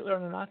Ball is Hitler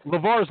and the Nazis.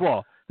 LeVar's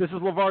law. This is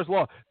LeVar's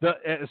law.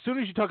 As soon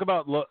as you talk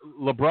about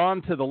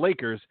LeBron to the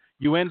Lakers,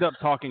 you end up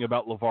talking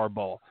about LeVar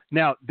Ball.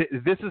 Now,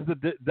 this is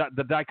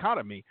the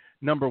dichotomy.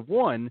 Number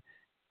one,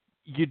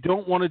 you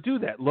don't want to do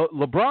that.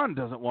 LeBron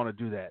doesn't want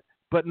to do that.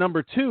 But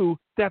number two,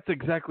 that's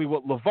exactly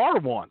what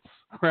LeVar wants,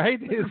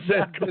 right? Is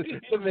that to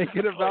make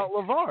it about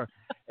LeVar.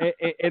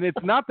 And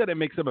it's not that it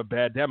makes him a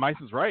bad dad.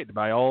 Myson's right.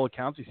 By all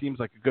accounts, he seems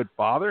like a good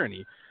father, and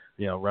he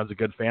runs a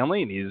good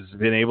family, and he's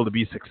been able to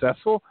be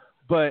successful.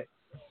 But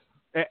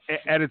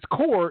at its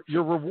core,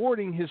 you're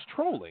rewarding his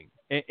trolling.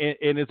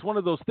 And it's one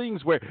of those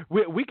things where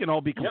we can all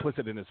be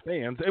complicit in his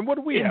fans. And what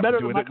do we have to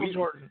do with it? Michael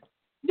Jordan.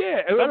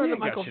 Yeah, we ain't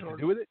got shit to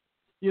do with it.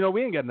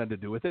 We ain't got nothing to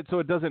do with it, so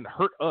it doesn't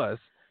hurt us.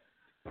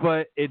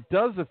 But it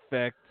does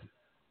affect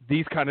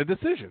these kind of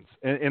decisions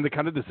and the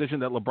kind of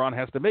decision that LeBron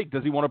has to make.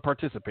 Does he want to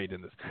participate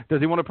in this? Does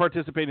he want to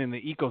participate in the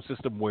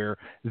ecosystem where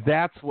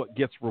that's what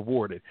gets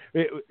rewarded?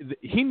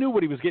 He knew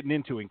what he was getting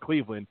into in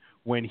Cleveland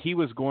when he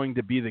was going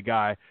to be the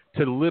guy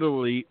to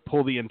literally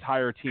pull the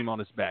entire team on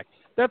his back.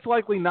 That's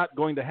likely not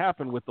going to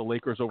happen with the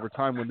Lakers over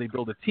time when they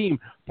build a team,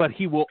 but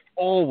he will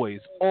always,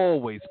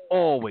 always,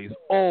 always,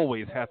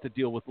 always have to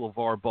deal with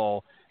LeVar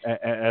Ball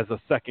as a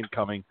second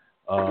coming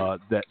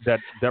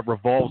that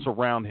revolves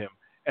around him,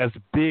 as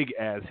big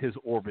as his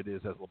orbit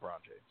is as LeBron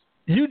James.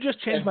 You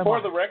just changed my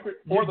mind. For the record,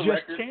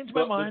 changed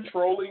my mind. The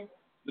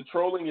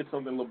trolling is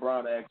something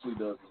LeBron actually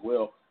does as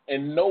well,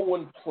 and no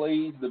one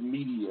plays the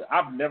media.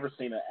 I've never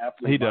seen an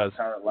athlete in my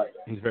entire life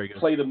He's very good.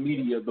 play the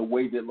media the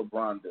way that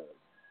LeBron does.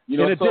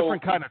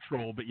 Different kind of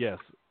troll, but yes.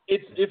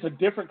 It's a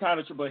different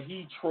kind of troll, but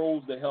he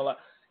trolls the hell out.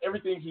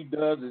 Everything he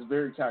does is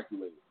very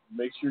calculated.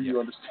 Make sure you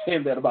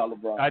understand that about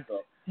LeBron.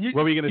 What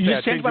were you going to say?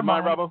 I changed my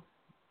mind, Robbo?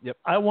 Yep.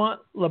 I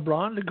want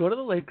LeBron to go to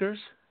the Lakers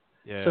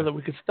so that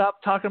we could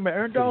stop talking about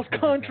Aaron Donald's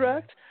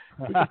contract.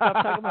 We can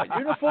stop talking about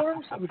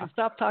uniforms. We can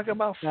stop talking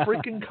about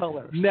freaking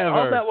colors. Never.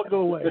 All that will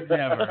go away.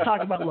 Never. Let's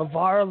talk about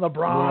LeVar,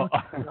 LeBron,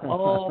 and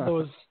all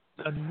those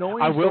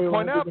annoying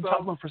storylines we've been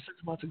talking about for 6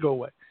 months to go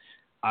away.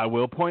 I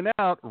will point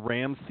out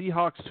Rams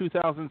Seahawks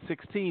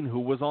 2016,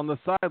 who was on the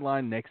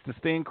sideline next to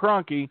Stan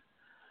Kroenke,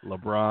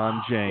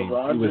 LeBron James.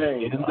 He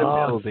was in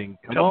the building.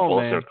 Come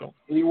on, man. Circle.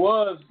 He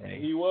was.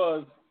 He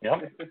was.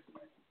 Yep.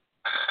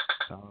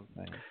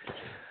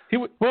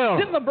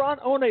 Didn't LeBron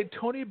own a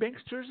Tony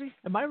Banks jersey?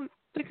 Am I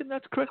thinking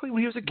that's correctly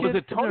when he was a kid? Was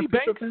it Tony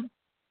Banks?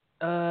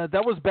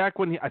 That was back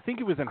when I think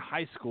he was in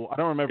high school. I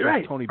don't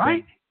remember Tony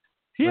Banks.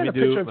 He had a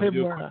picture of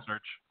him wearing a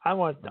search. I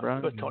want to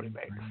put Tony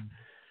Banks.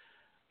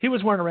 He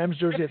was wearing a Rams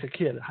jersey as a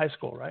kid in high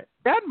school, right?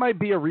 That might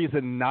be a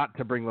reason not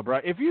to bring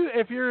LeBron.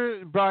 If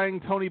you're buying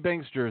Tony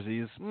Banks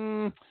jerseys,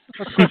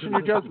 let's question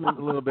your judgment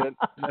a little bit.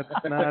 That's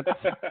not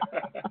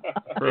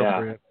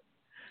appropriate.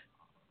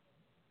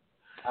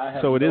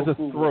 So it is a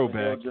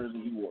throwback.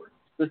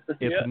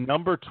 It's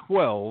number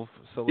 12.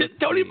 So it's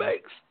Tony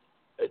Banks.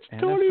 It's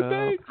Tony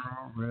Banks.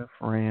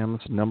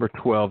 Rams number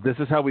 12. This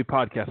is how we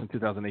podcast in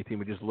 2018.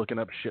 We're just looking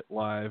up shit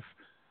live.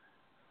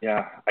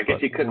 Yeah, I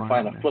guess you couldn't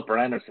find a Flipper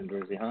Anderson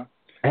jersey, huh?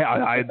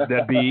 Yeah,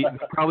 that'd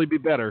probably be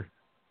better.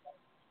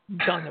 I'm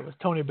telling you, it was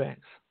Tony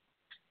Banks.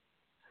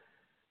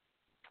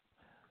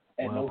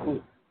 And no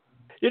clue.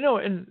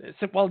 And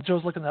while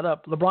Joe's looking that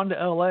up, LeBron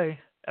to L.A.,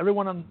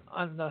 everyone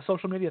on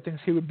social media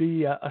thinks he would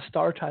be a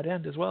star tight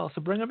end as well. So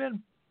bring him in.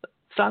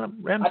 Sign him.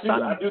 Rams sign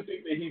him. I do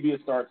think that he'd be a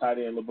star tight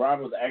end. LeBron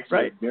was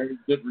actually a very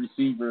good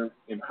receiver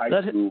in high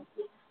school.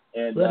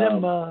 And let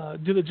him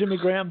do the Jimmy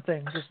Graham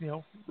thing. Just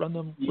run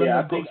them.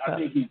 Yeah, I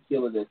think he's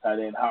killing at tight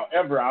end.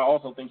 However, I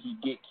also think he'd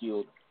get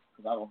killed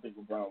because I don't think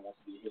LeBron wants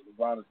to be hit.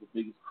 LeBron is the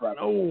biggest crap.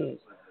 Oh.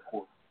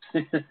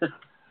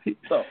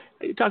 So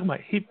you're talking about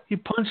he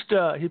punched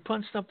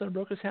something and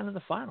broke his hand in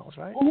the finals,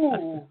 right?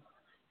 Ooh,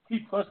 he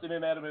punched an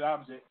inanimate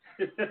object.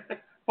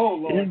 Oh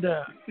Lord. And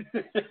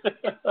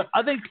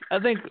I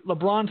think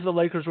LeBron to the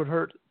Lakers would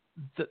hurt.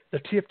 The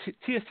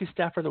TST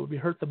staffer that would be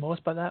hurt the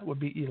most by that would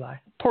be Eli.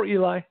 Poor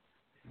Eli.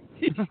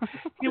 He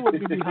would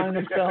be behind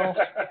himself.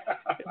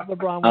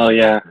 LeBron. Oh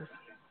yeah.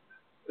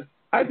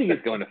 I think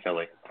it's going to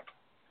Philly.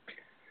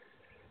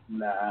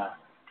 Nah.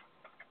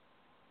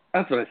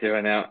 That's what I say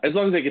right now. As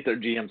long as they get their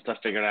GM stuff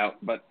figured out,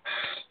 but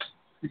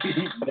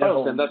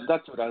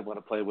that's what I want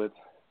to play with.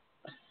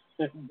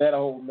 That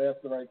whole mess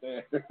right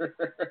there.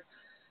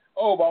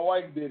 Oh, my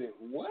wife did it.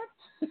 What?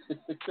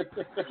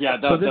 Yeah,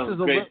 that was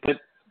great.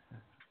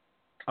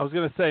 I was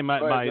going to say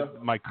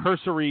my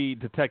cursory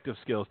detective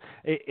skills.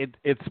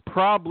 It's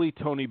probably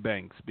Tony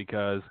Banks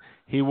because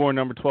he wore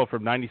number 12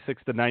 from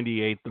 96 to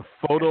 98. The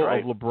photo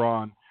of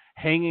LeBron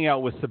hanging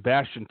out with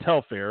Sebastian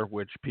Telfair,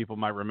 which people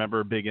might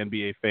remember, big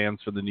NBA fans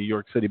for the New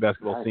York City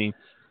basketball scene.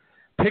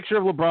 Picture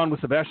of LeBron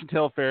with Sebastian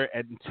Telfair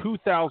in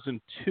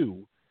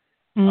 2002.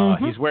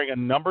 He's wearing a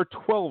number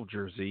 12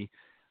 jersey.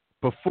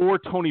 Before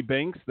Tony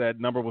Banks, that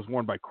number was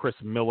worn by Chris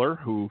Miller,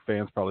 who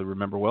fans probably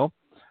remember well.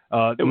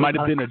 It might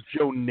have been a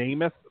Joe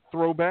Namath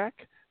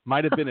throwback,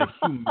 might have been a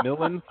Hugh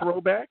Millen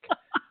throwback.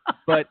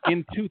 But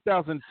in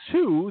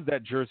 2002,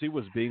 that jersey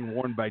was being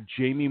worn by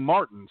Jamie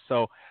Martin.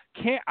 So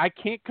I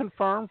can't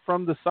confirm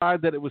from the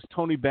side that it was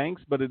Tony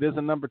Banks, but it is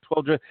a number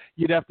 12 jersey.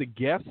 You'd have to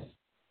guess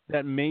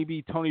that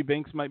maybe Tony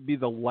Banks might be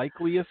the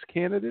likeliest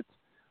candidate,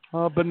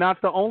 but not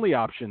the only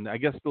option. I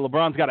guess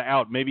LeBron's got to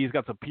out. Maybe he's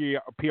got some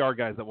PR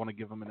guys that want to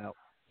give him an out.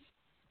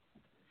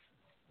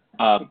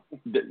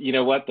 You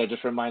know what? That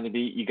just reminded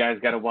me. You guys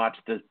got to watch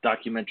this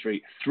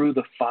documentary Through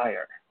the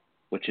Fire,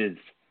 which is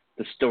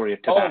the story of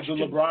Sebastian.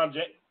 The LeBron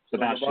James.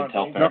 Sebastian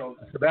Telfair. No,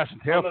 Sebastian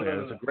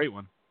Telfair is a great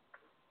one.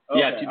 Okay,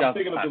 yeah, I'm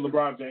thinking of the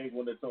LeBron James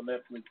one that's on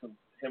Netflix of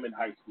him in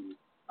high school.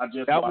 I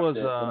just watched that when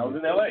I was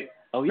in L.A.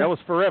 Oh, yeah. That was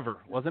Forever,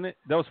 wasn't it?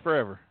 That was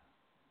Forever.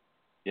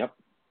 Yep.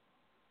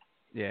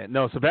 Yeah,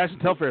 no, Sebastian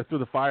Telfair Through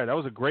the Fire. That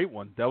was a great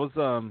one. That was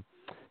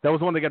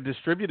one that got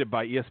distributed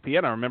by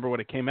ESPN. I remember when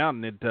it came out,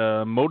 and it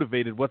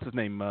motivated what's his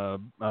name,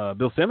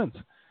 Bill Simmons,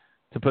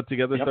 to put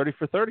together 30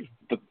 for 30.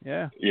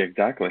 Yeah,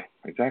 exactly.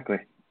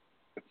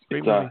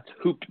 It's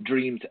Hoop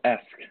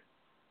Dreams-esque.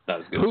 That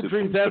was good. Hoop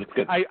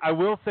Dreams-esque. I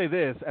will say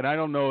this, and I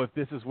don't know if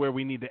this is where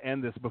we need to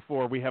end this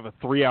before we have a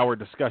 3-hour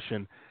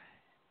discussion.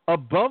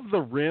 Above the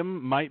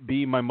Rim might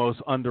be my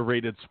most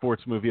underrated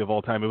sports movie of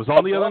all time. It was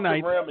on the other night.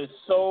 Above the Rim is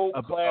so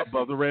classic.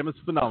 Above the Rim is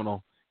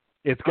phenomenal.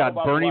 It's got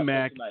Bernie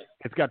Mac.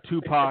 It's got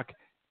Tupac.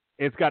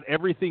 It's got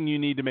everything you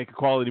need to make a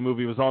quality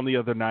movie. It was on the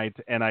other night,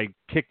 and I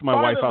kicked my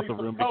wife out the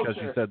room because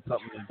she said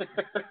something.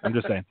 I'm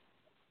just saying.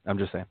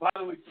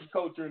 Finally, some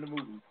culture in the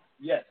movie.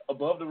 Yes,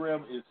 Above the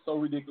Rim is so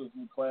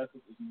ridiculously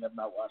classic. If you have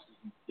not watched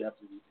it, you have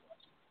to watch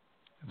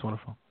it. It's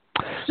wonderful.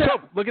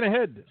 So, looking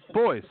ahead,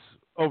 boys.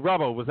 Oh,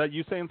 Robbo, was that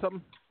you saying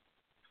something?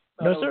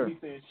 No, sir. He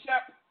said,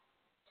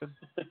 "Shep."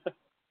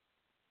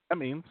 That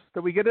means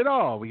that we get it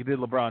all. We did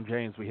LeBron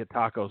James. We hit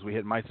tacos. We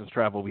hit Mison's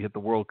Travel. We hit the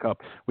World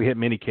Cup. We hit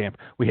Minicamp.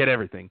 We hit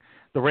everything.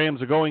 The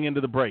Rams are going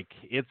into the break.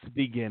 It's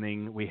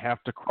beginning. We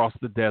have to cross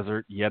the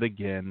desert yet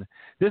again.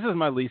 This is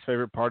my least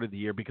favorite part of the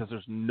year because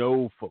there's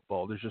no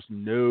football. There's just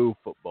no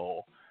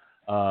football.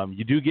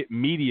 You do get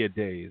media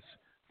days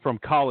from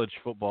college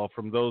football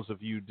from those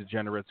of you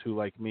degenerates who,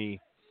 like me,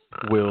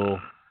 will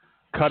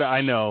cut. I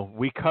know.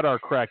 We cut our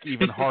crack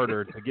even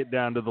harder to get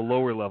down to the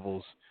lower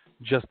levels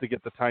just to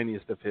get the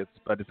tiniest of hits,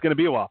 but it's going to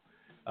be a while.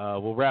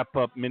 We'll wrap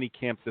up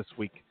Minicamp this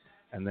week,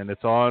 and then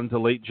it's on to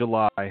late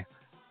July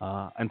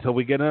until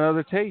we get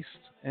another taste.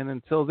 And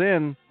until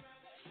then,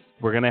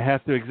 we're going to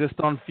have to exist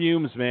on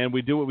fumes, man.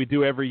 We do what we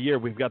do every year.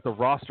 We've got the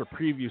roster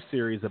preview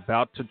series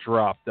about to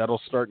drop.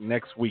 That'll start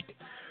next week,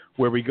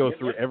 where we go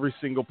through every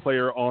single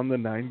player on the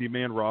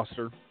 90-man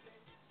roster.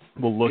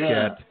 We'll look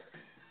at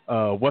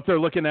what they're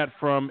looking at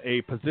from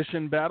a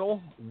position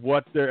battle,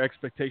 what their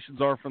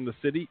expectations are from the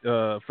city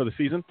for the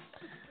season,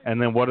 and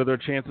then what are their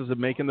chances of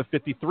making the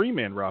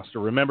 53-man roster.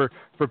 Remember,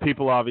 for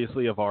people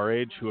obviously of our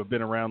age who have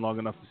been around long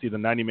enough to see the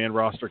 90-man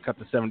roster cut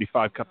to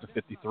 75, cut to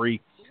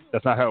 53,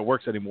 that's not how it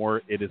works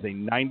anymore. It is a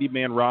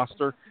 90-man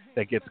roster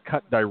that gets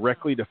cut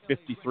directly to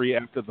 53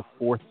 after the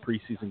fourth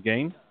preseason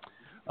game.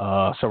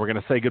 So we're going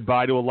to say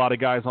goodbye to a lot of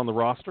guys on the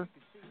roster.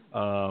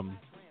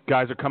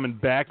 Guys are coming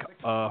back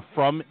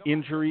from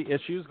injury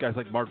issues, guys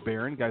like Mark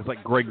Barron, guys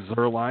like Greg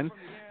Zuerlein,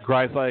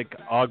 guys like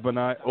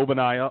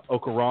Ogbonnaya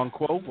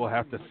Okoronkwo. We'll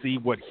have to see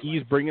what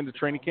he's bringing to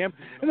training camp.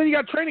 And then you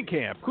got training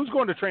camp. Who's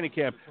going to training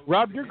camp?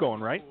 Rob, you're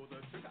going, right?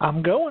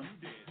 I'm going.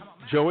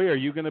 Joey, are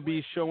you going to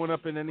be showing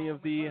up in any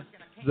of the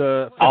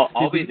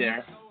I'll be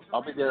there.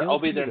 I'll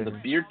be there in the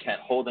beer tent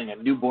holding a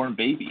newborn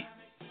baby.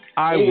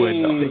 I would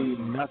think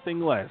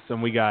nothing less.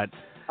 And we got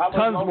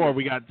tons more.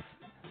 We got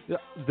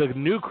the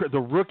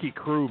rookie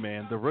crew,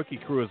 man. The rookie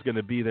crew is going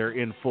to be there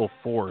in full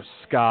force.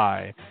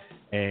 Sky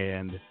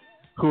and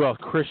who else?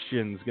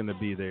 Christian's going to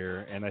be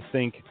there. And I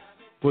think,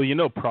 well,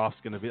 Prof's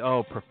going to be.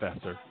 Oh,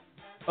 Professor.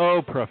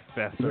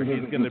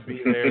 He's going to be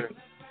there.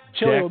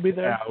 Chili will be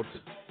there. Out,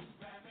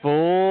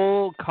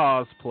 full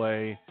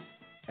cosplay,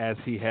 as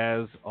he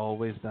has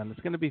always done. It's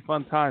going to be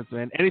fun times,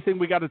 man. Anything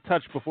we got to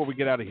touch before we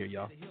get out of here,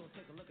 y'all?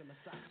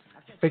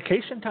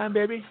 Vacation time,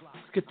 baby.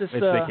 Let's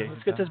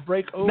get this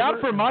break over. Not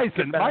for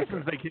Myson.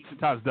 Myson's vacation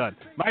time's done.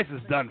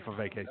 Myson's done for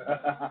vacation.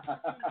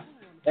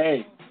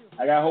 Hey,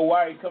 I got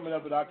Hawaii coming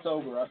up in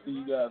October. I'll see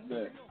you guys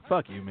there.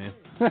 Fuck you, man.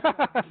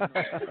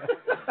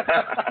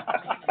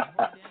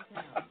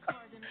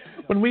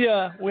 When we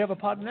have a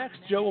pod next,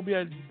 Joe will be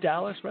a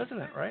Dallas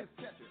resident, right?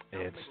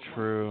 It's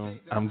true.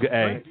 I'm good.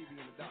 Hey,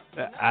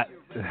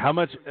 how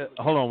much?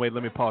 Hold on, wait.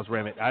 Let me pause for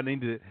a minute. I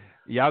need to.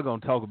 Y'all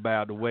gonna talk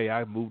about the way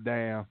I moved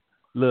down.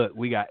 Look,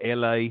 we got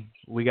L.A.,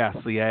 we got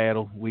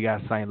Seattle, we got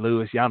St.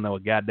 Louis. Y'all know a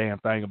goddamn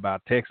thing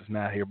about Texas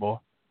now, here, boy.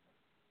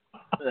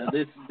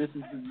 This is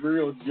the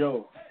real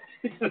Joe.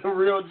 The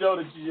real Joe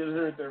that you just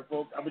heard there,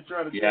 folks. I've been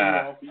trying to tell you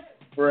all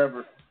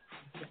forever.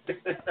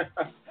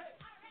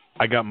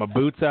 I got my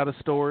boots out of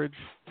storage.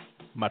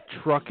 My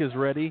truck is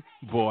ready.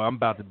 Boy, I'm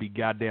about to be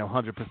goddamn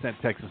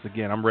 100% Texas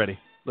again. I'm ready.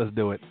 Let's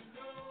do it.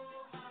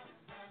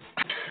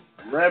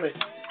 Ram it.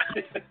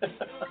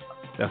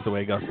 That's the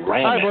way it goes.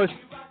 Ram All right, it. boys.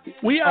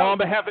 We on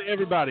behalf of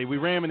everybody, we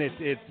ramming it.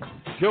 It's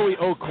Joey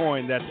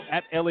O'Coin. That's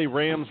at LA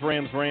Rams.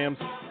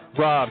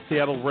 Rob,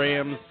 Seattle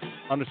Rams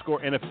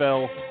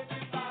 _NFL.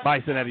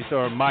 Myson at East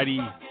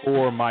Mighty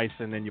or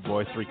Myson, and your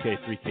boy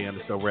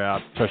 3K. We're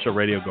out. Trust Show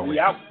Radio going. We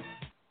out.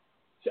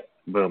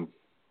 Boom.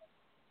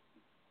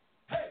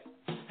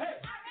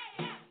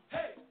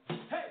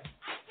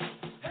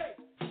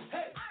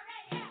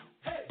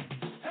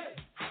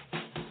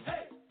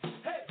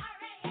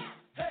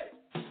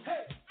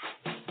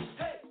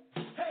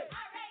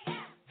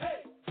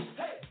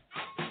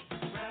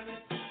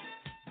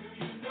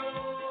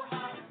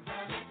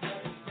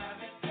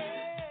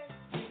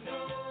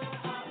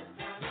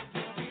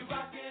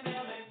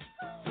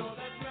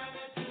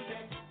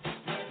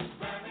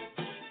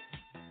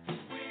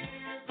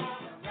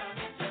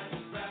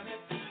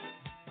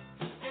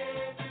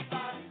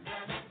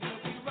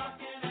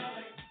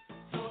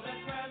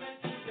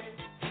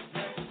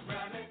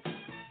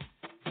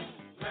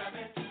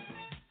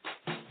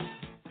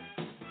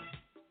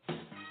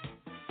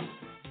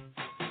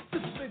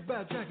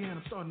 Jackie and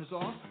I'm starting this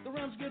off. The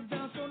Rams get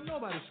down so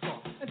nobody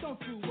scoff. And don't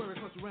you worry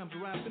cause the Rams are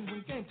rapping.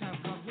 When game time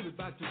comes, we'll be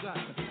back to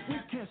zapping. We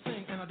can't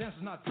sing and our dance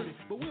is not pretty,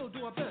 but we'll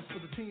do our best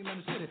for the team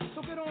and the city.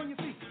 So get on your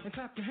feet and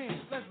clap your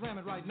hands. Let's ram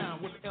it right now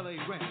with the LA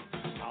Rams.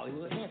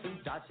 Hollywood Hampton,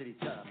 Dodge City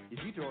tough.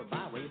 If you throw it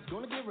my way, it's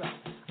gonna get rough.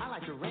 I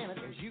like to ram it,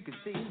 as you can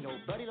see.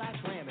 Nobody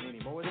likes ramming any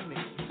more than me.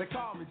 They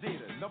call me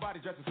Jeter, nobody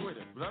dresses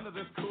sweeter. But under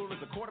this cool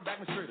is a quarterback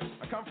mistreater.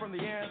 I come from the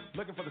end,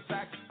 looking for the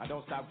sack. I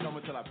don't stop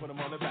coming till I put them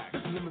on their back.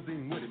 This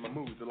limousine with it, my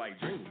moves are like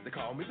dreams. They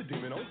call me the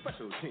demon on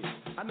special teams.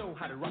 I know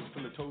how to rock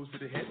from the toes to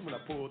the head. When I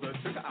pull the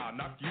trigger, I'll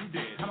knock you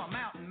dead. I'm a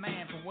mountain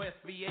man from West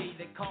VA.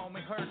 They call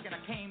me Herc and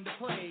I came to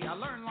play. I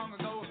learned long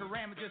ago to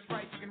ram it just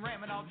right. You can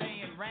ram it all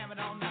day and ram it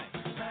all night.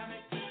 Ram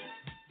it.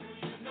 Do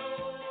you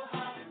know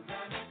how to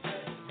ram it?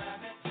 Let's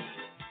ram it.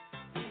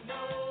 We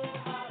know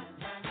how to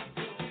ram it.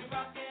 We'll be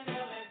rocking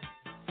LA.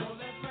 So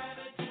let's ram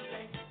it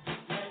today.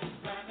 Let's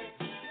ram it.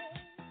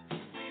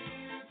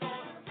 We're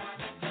gonna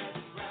ram it.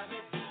 Let's ram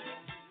it.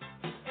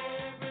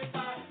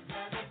 Everybody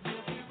ram it.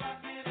 We'll be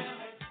rocking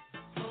LA.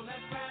 So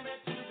let's ram it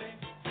today.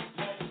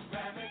 Let's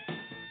ram it.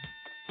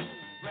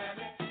 Ram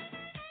it.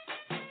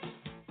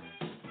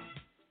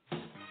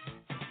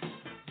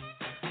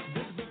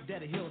 This Big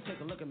Daddy Hill, take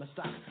a look at my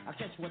stock. I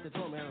catch what they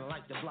throw me and I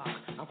like the block.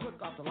 I'm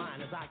quick off the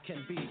line as I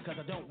can be, cause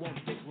I don't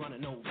want dick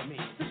running over me.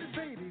 This is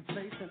baby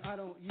face and I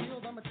don't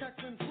yield. I'm a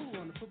tackling fool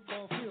on the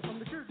football field. From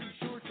the Jersey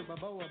Shore to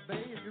Balboa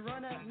Bay. If you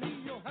run at me,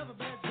 you'll have a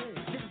bad day.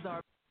 This is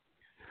our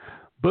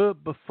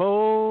But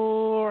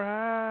before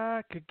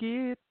I could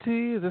get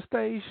to the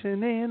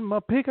station in my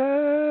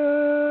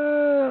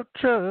pickup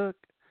truck,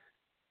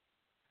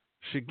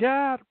 She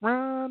got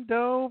run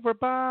over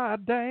by a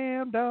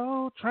damned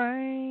old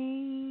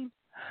train.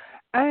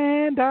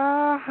 And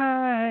I'll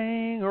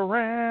hang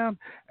around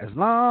as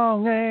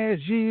long as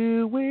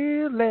you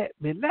will let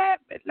me.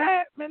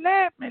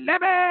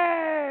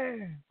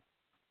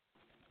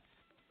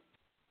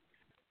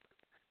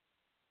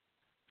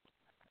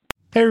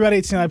 Hey everybody,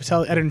 it's Neil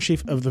Patel,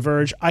 editor-in-chief of The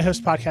Verge. I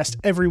host a podcast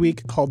every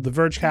week called The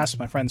Vergecast with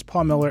my friends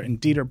Paul Miller and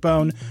Dieter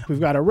Bohn. We've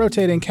got a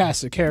rotating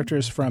cast of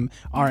characters from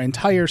our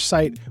entire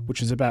site,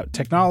 which is about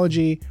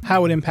technology,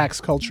 how it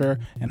impacts culture,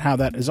 and how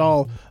that is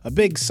all a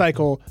big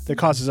cycle that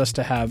causes us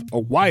to have a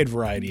wide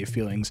variety of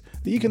feelings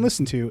that you can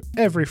listen to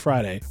every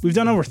Friday. We've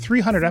done over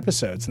 300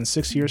 episodes in the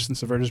 6 years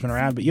since The Verge has been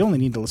around, but you only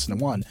need to listen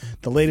to one,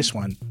 the latest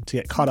one, to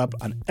get caught up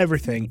on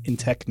everything in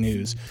tech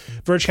news.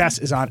 Vergecast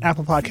is on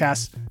Apple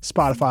Podcasts,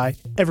 Spotify,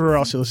 everywhere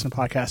else you listen to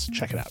podcasts.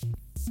 Check it out.